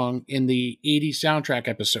original song in the 80s soundtrack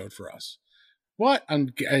episode for us. But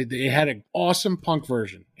they had an awesome punk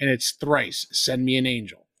version, and it's Thrice, Send Me an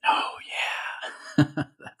Angel. Oh, yeah.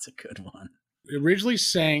 That's a good one. Originally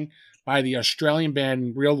sang by the Australian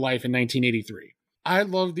band Real Life in 1983. I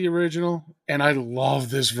love the original, and I love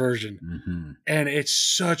this version. Mm-hmm. And it's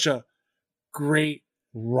such a great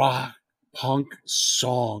rock punk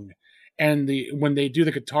song. And when they do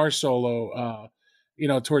the guitar solo,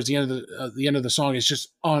 towards the end of the song, it's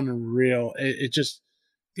just unreal.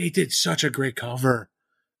 They did such a great cover.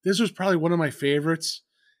 This was probably one of my favorites.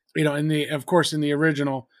 In the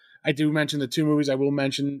original, I do mention the two movies. I will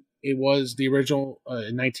mention it was the original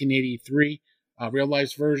in 1983, Real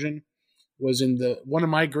Life's version was in one of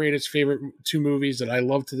my greatest favorite two movies that I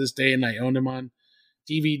love to this day, and I own them on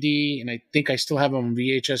DVD, and I think I still have them on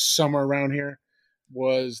VHS somewhere around here.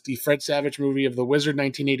 Was the Fred Savage movie of The Wizard,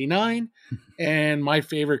 1989, and my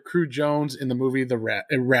favorite, Crew Jones, in the movie The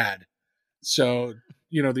Rad. So,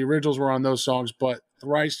 the originals were on those songs, but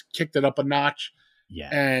Thrice kicked it up a notch. Yeah.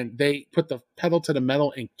 And they put the pedal to the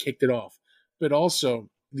metal and kicked it off. But also,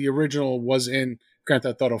 the original was in Grand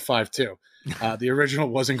Theft Auto 5 too. The original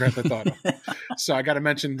was in Grand Theft Auto. So I got to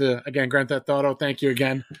mention Grand Theft Auto. Thank you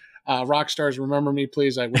again. Rockstars, remember me,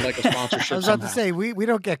 please. I would like a sponsorship. I was about to say, we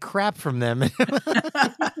don't get crap from them.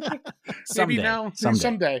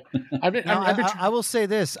 Someday. I will say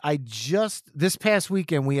this. This past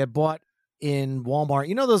weekend, we had bought in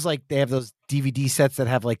Walmart, those they have those DVD sets that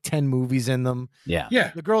have 10 movies in them.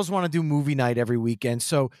 Yeah. The girls want to do movie night every weekend.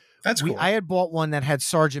 So that's cool. I had bought one that had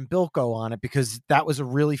Sergeant Bilko on it because that was a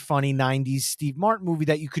really funny 90s Steve Martin movie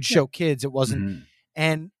that you could show kids. It wasn't. Mm-hmm.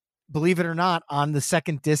 And believe it or not, on the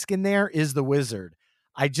second disc in there is The Wizard.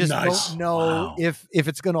 I just don't know if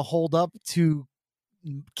it's going to hold up to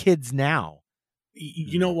kids now.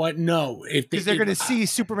 You know what? No, because they're going to see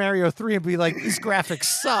Super Mario 3 and be like, these graphics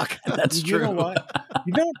suck. That's true. You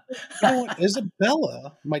know what?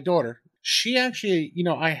 Isabella, my daughter, she actually,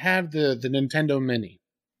 I have the Nintendo Mini.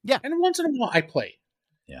 Yeah. And once in a while I play.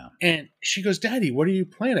 Yeah. And she goes, Daddy, what are you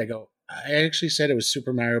playing? I go, I actually said it was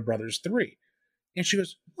Super Mario Brothers 3. And she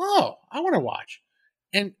goes, oh, I want to watch.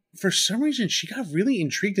 And for some reason, she got really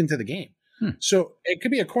intrigued into the game. So it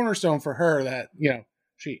could be a cornerstone for her that,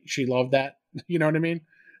 she loved that. You know what I mean?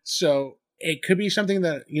 So it could be something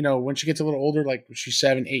that, when she gets a little older, like she's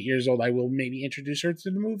 7, 8 years old, I will maybe introduce her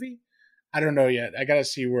to the movie. I don't know yet. I got to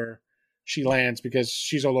see where she lands because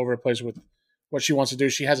she's all over the place with what she wants to do.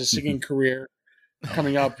 She has a singing career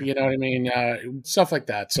coming up, you know what I mean? Stuff like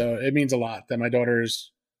that. So it means a lot that my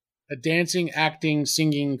daughter's a dancing, acting,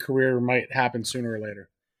 singing career might happen sooner or later.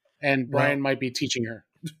 And Brian might be teaching her.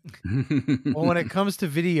 Well, when it comes to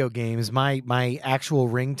video games, my actual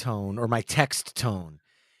ringtone or my text tone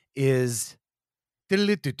is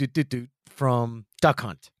from Duck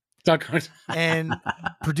Hunt. Duck Hunt. And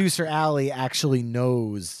producer Allie actually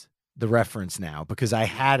knows the reference now because I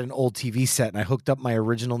had an old TV set and I hooked up my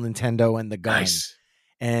original Nintendo and the gun. Nice.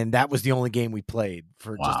 And that was the only game we played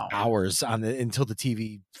for just hours until the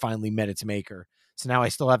TV finally met its maker. So now I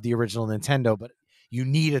still have the original Nintendo, but you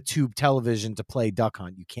need a tube television to play Duck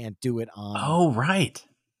Hunt. You can't do it on. Oh, right.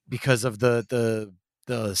 Because of the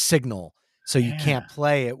signal. So you can't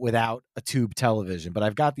play it without a tube television. But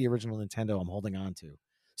I've got the original Nintendo I'm holding on to.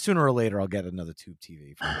 Sooner or later, I'll get another tube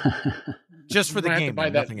TV. Just for the game,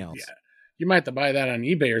 nothing else. Yeah. You might have to buy that on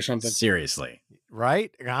eBay or something. Seriously.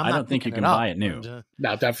 Right? I don't think you can buy it new.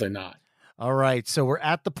 No, definitely not. All right, so we're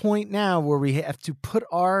at the point now where we have to put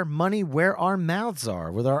our money where our mouths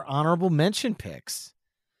are with our honorable mention picks.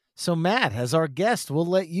 So, Matt, as our guest, we'll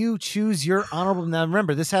let you choose your honorable. Now,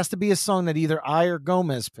 remember, this has to be a song that either I or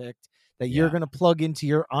Gomez picked that you're Yeah. going to plug into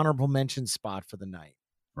your honorable mention spot for the night.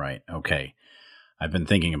 Right. Okay. I've been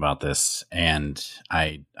thinking about this, and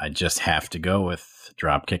I just have to go with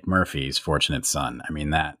Dropkick Murphy's Fortunate Son. I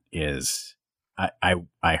mean, that is,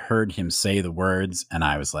 I heard him say the words, and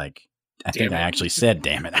I was like, I think I actually said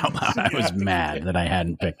damn it out loud. I was mad that I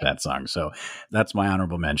hadn't picked that song. So that's my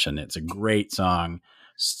honorable mention. It's a great song.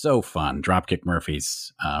 So fun. Dropkick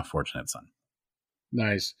Murphy's Fortunate Son.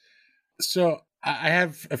 Nice. So I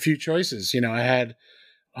have a few choices. You know, I had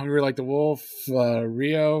Hungry Like the Wolf,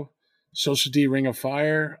 Rio, Social D, Ring of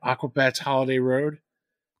Fire, Aquabats, Holiday Road.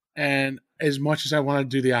 And as much as I want to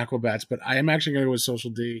do the Aquabats, but I am actually going to go with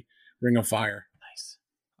Social D, Ring of Fire. Nice.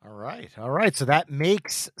 All right. So that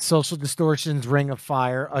makes Social Distortion's Ring of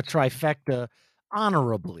Fire a trifecta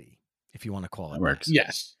honorably, if you want to call it. That works.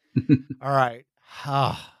 Yes. All right.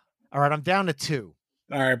 All right. I'm down to 2.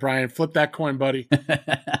 All right, Brian, flip that coin, buddy.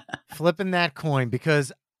 Flipping that coin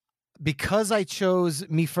because I chose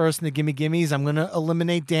Me First in the Gimme Gimmes, I'm going to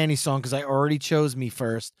eliminate Danny's song because I already chose Me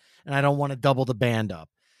First, and I don't want to double the band up.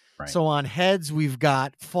 Right. So on heads, we've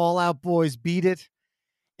got Fall Out Boy's Beat It,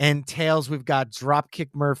 and tails, we've got Dropkick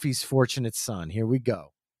Murphy's Fortunate Son. Here we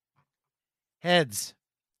go. Heads,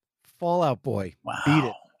 Fall Out Boy, Wow. Beat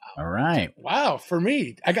It. All right. Wow, for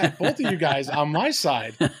me, I got both of you guys on my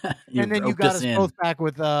side. And then you got us both back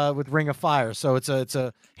with Ring of Fire. So it's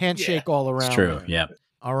a handshake all around. It's true. there. Yeah.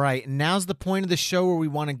 All right, and now's the point of the show where we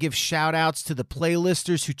want to give shout-outs to the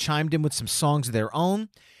playlisters who chimed in with some songs of their own.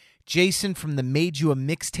 Jason from the Made You a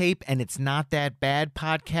Mixtape and It's Not That Bad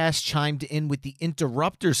podcast chimed in with the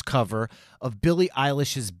Interrupters cover of Billie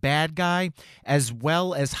Eilish's Bad Guy, as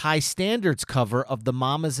well as High Standards cover of the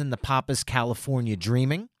Mamas and the Papas California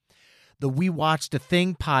Dreaming. The We Watched a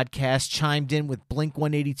Thing podcast chimed in with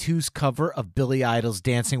Blink-182's cover of Billy Idol's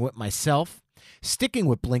Dancing with Myself. Sticking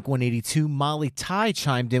with Blink-182, Molly Ty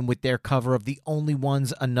chimed in with their cover of The Only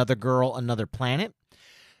One's Another Girl, Another Planet.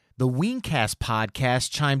 The Weencast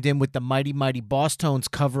podcast chimed in with the Mighty Mighty Bosstones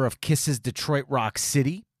cover of Kiss's Detroit Rock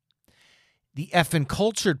City. The Effin'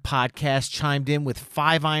 Cultured podcast chimed in with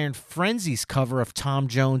Five Iron Frenzy's cover of Tom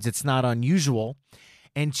Jones' It's Not Unusual.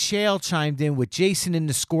 And Chael chimed in with Jason and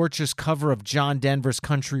the Scorchers cover of John Denver's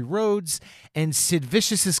Country Roads and Sid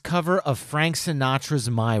Vicious's cover of Frank Sinatra's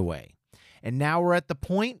My Way. And now we're at the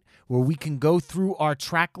point where we can go through our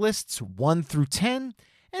track lists 1 through 10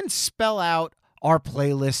 and spell out our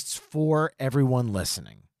playlists for everyone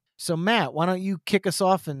listening. So Matt, why don't you kick us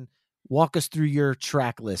off and walk us through your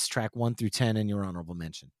track list, track 1 through 10 and your honorable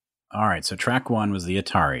mention. All right. So track 1 was the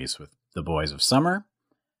Ataris with The Boys of Summer.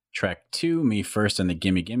 Track 2, Me First and the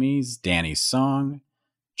Gimme Gimmes, Danny's Song.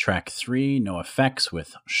 Track 3, No Effects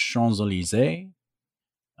with Champs-Élysées.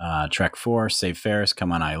 Track 4, Save Ferris,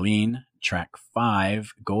 Come On Eileen. Track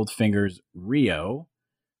 5, Goldfinger's Rio.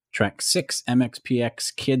 Track 6,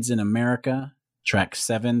 MXPX, Kids in America. Track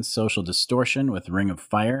 7, Social Distortion with Ring of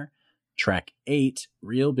Fire. Track 8,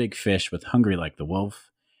 Real Big Fish with Hungry Like the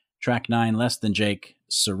Wolf. Track 9, Less Than Jake,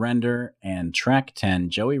 Surrender. And track 10,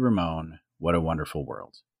 Joey Ramone, What a Wonderful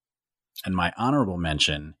World. And my honorable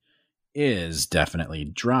mention is definitely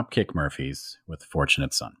Dropkick Murphys with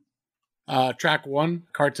Fortunate Son. Track 1,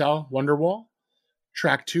 Cartel, Wonderwall.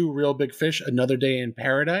 Track 2, Real Big Fish, Another Day in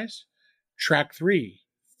Paradise. Track 3,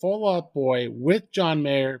 Fall Out Boy with John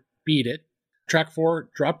Mayer, Beat It. Track 4,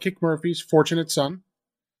 Dropkick Murphys, Fortunate Son.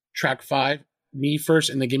 Track 5, Me First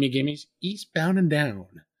and the Gimme Gimmes, Eastbound and Down.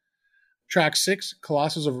 Track 6,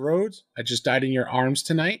 Colossus of Rhodes, I Just Died in Your Arms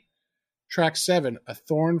Tonight. Track 7, A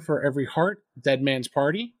Thorn for Every Heart, Dead Man's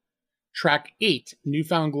Party. Track 8,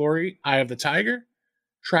 Newfound Glory, Eye of the Tiger.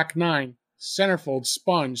 Track 9, Centerfold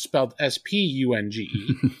Sponge, spelled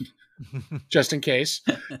S-P-U-N-G-E, just in case.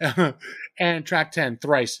 And track 10,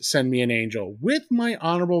 Thrice, Send Me an Angel, with my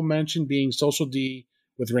honorable mention being Social D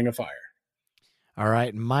with Ring of Fire. All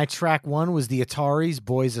right, my track 1 was the Ataris,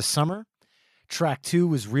 Boys of Summer. Track 2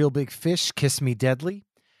 was Real Big Fish, Kiss Me Deadly.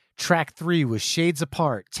 Track 3 was Shades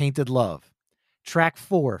Apart, Tainted Love. Track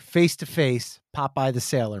 4, Face to Face, Popeye the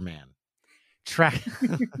Sailor Man. Track...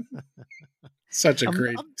 Such a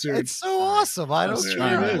great tune. It's so awesome. I don't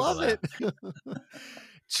I love it.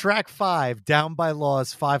 Track 5, Down by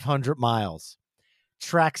Law's 500 Miles.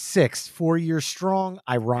 Track 6, 4 Years Strong,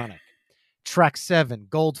 Ironic. Track 7,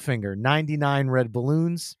 Goldfinger, 99 Red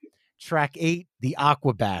Balloons. Track 8, The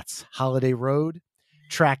Aquabats, Holiday Road.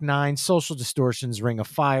 Track 9, Social Distortion's Ring of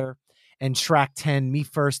Fire. And track 10, Me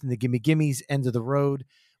First and the Gimme Gimmes, End of the Road,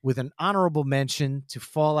 with an honorable mention to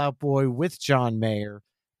Fall Out Boy with John Mayer,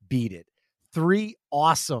 Beat It. 3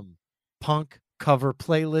 awesome punk cover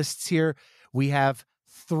playlists here. We have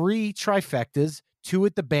 3 trifectas, 2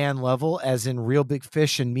 at the band level, as in Real Big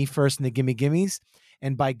Fish and Me First and the Gimme Gimmes,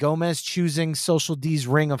 and by Gomez choosing Social D's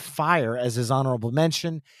Ring of Fire as his honorable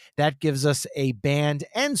mention. That gives us a band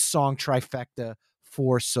and song trifecta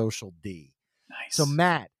for Social D. Nice. So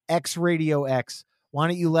Matt, X Radio X, why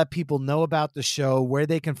don't you let people know about the show, where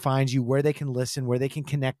they can find you, where they can listen, where they can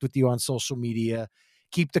connect with you on social media,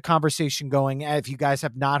 keep the conversation going. If you guys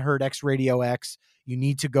have not heard X Radio X, you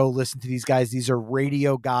need to go listen to these guys. These are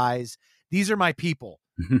radio guys. These are my people.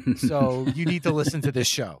 So you need to listen to this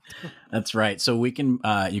show. That's right. So we can,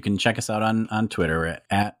 you can check us out on Twitter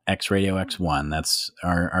at XRadioX1. That's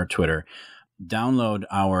our Twitter. Download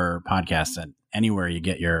our podcast at anywhere you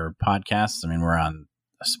get your podcasts. I mean, we're on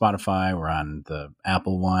Spotify, we're on the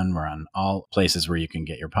Apple one, we're on all places where you can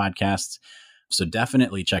get your podcasts. So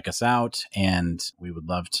definitely check us out, and we would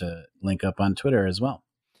love to link up on Twitter as well.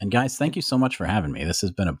 And guys, thank you so much for having me. This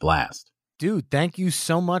has been a blast. Dude, thank you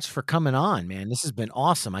so much for coming on, man. This has been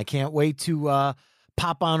awesome. I can't wait to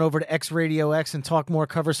pop on over to X Radio X and talk more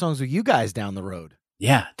cover songs with you guys down the road.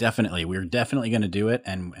 Yeah, definitely. We're definitely going to do it,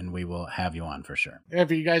 and we will have you on for sure.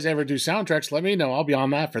 If you guys ever do soundtracks, let me know. I'll be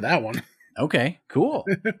on that for that one. Okay, cool.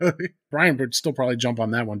 Brian would still probably jump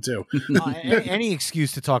on that one too. Any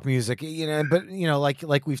excuse to talk music, but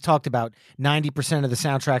like we've talked about, 90% of the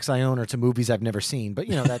soundtracks I own are to movies I've never seen. But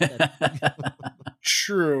that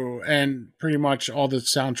True, and pretty much all the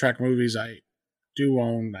soundtrack movies I do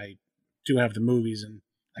own, I do have the movies, and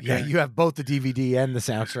you have both the DVD and the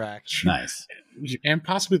soundtrack. Nice. And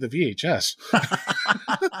possibly the VHS.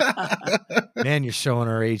 Man, you're showing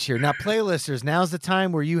our age here. Now, playlisters, now's the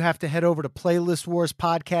time where you have to head over to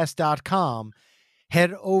playlistwarspodcast.com,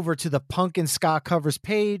 head over to the Punk and Ska Covers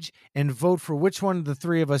page, and vote for which one of the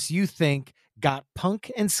three of us you think got punk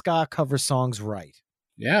and ska cover songs right.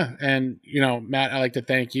 Yeah, and, Matt, I'd like to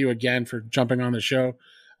thank you again for jumping on the show.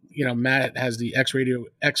 Matt has the X Radio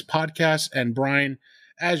X podcast, and Brian,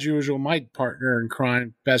 as usual, my partner in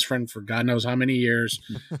crime, best friend for God knows how many years.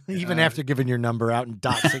 Even after giving your number out and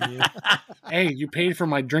doxing you. Hey, you paid for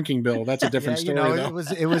my drinking bill. That's a different story, though.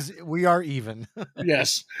 It was, we are even.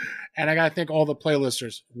 Yes. And I got to thank all the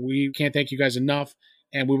playlisters. We can't thank you guys enough.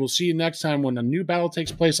 And we will see you next time when a new battle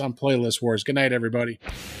takes place on Playlist Wars. Good night, everybody.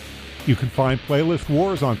 You can find Playlist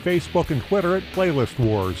Wars on Facebook and Twitter at Playlist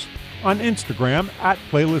Wars, on Instagram at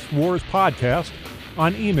Playlist Wars Podcast,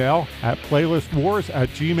 on email at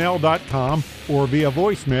playlistwars@gmail.com, or via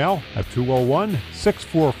voicemail at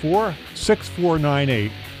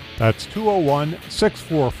 201-644-6498. That's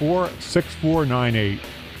 201-644-6498.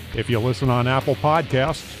 If you listen on Apple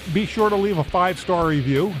Podcasts, be sure to leave a 5-star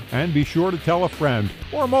review, and be sure to tell a friend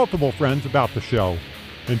or multiple friends about the show.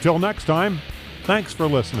 Until next time, thanks for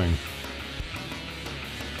listening.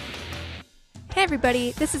 Hey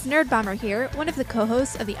everybody, this is Nerd Bomber here, one of the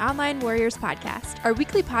co-hosts of the Online Warriors podcast. Our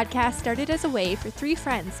weekly podcast started as a way for 3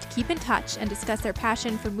 friends to keep in touch and discuss their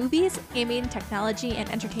passion for movies, gaming, technology, and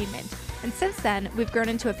entertainment. And since then, we've grown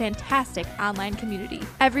into a fantastic online community.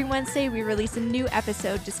 Every Wednesday, we release a new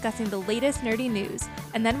episode discussing the latest nerdy news,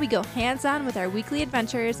 and then we go hands-on with our weekly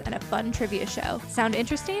adventures and a fun trivia show. Sound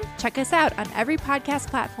interesting? Check us out on every podcast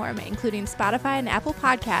platform, including Spotify and Apple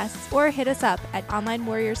Podcasts, or hit us up at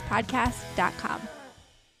onlinewarriorspodcast.com.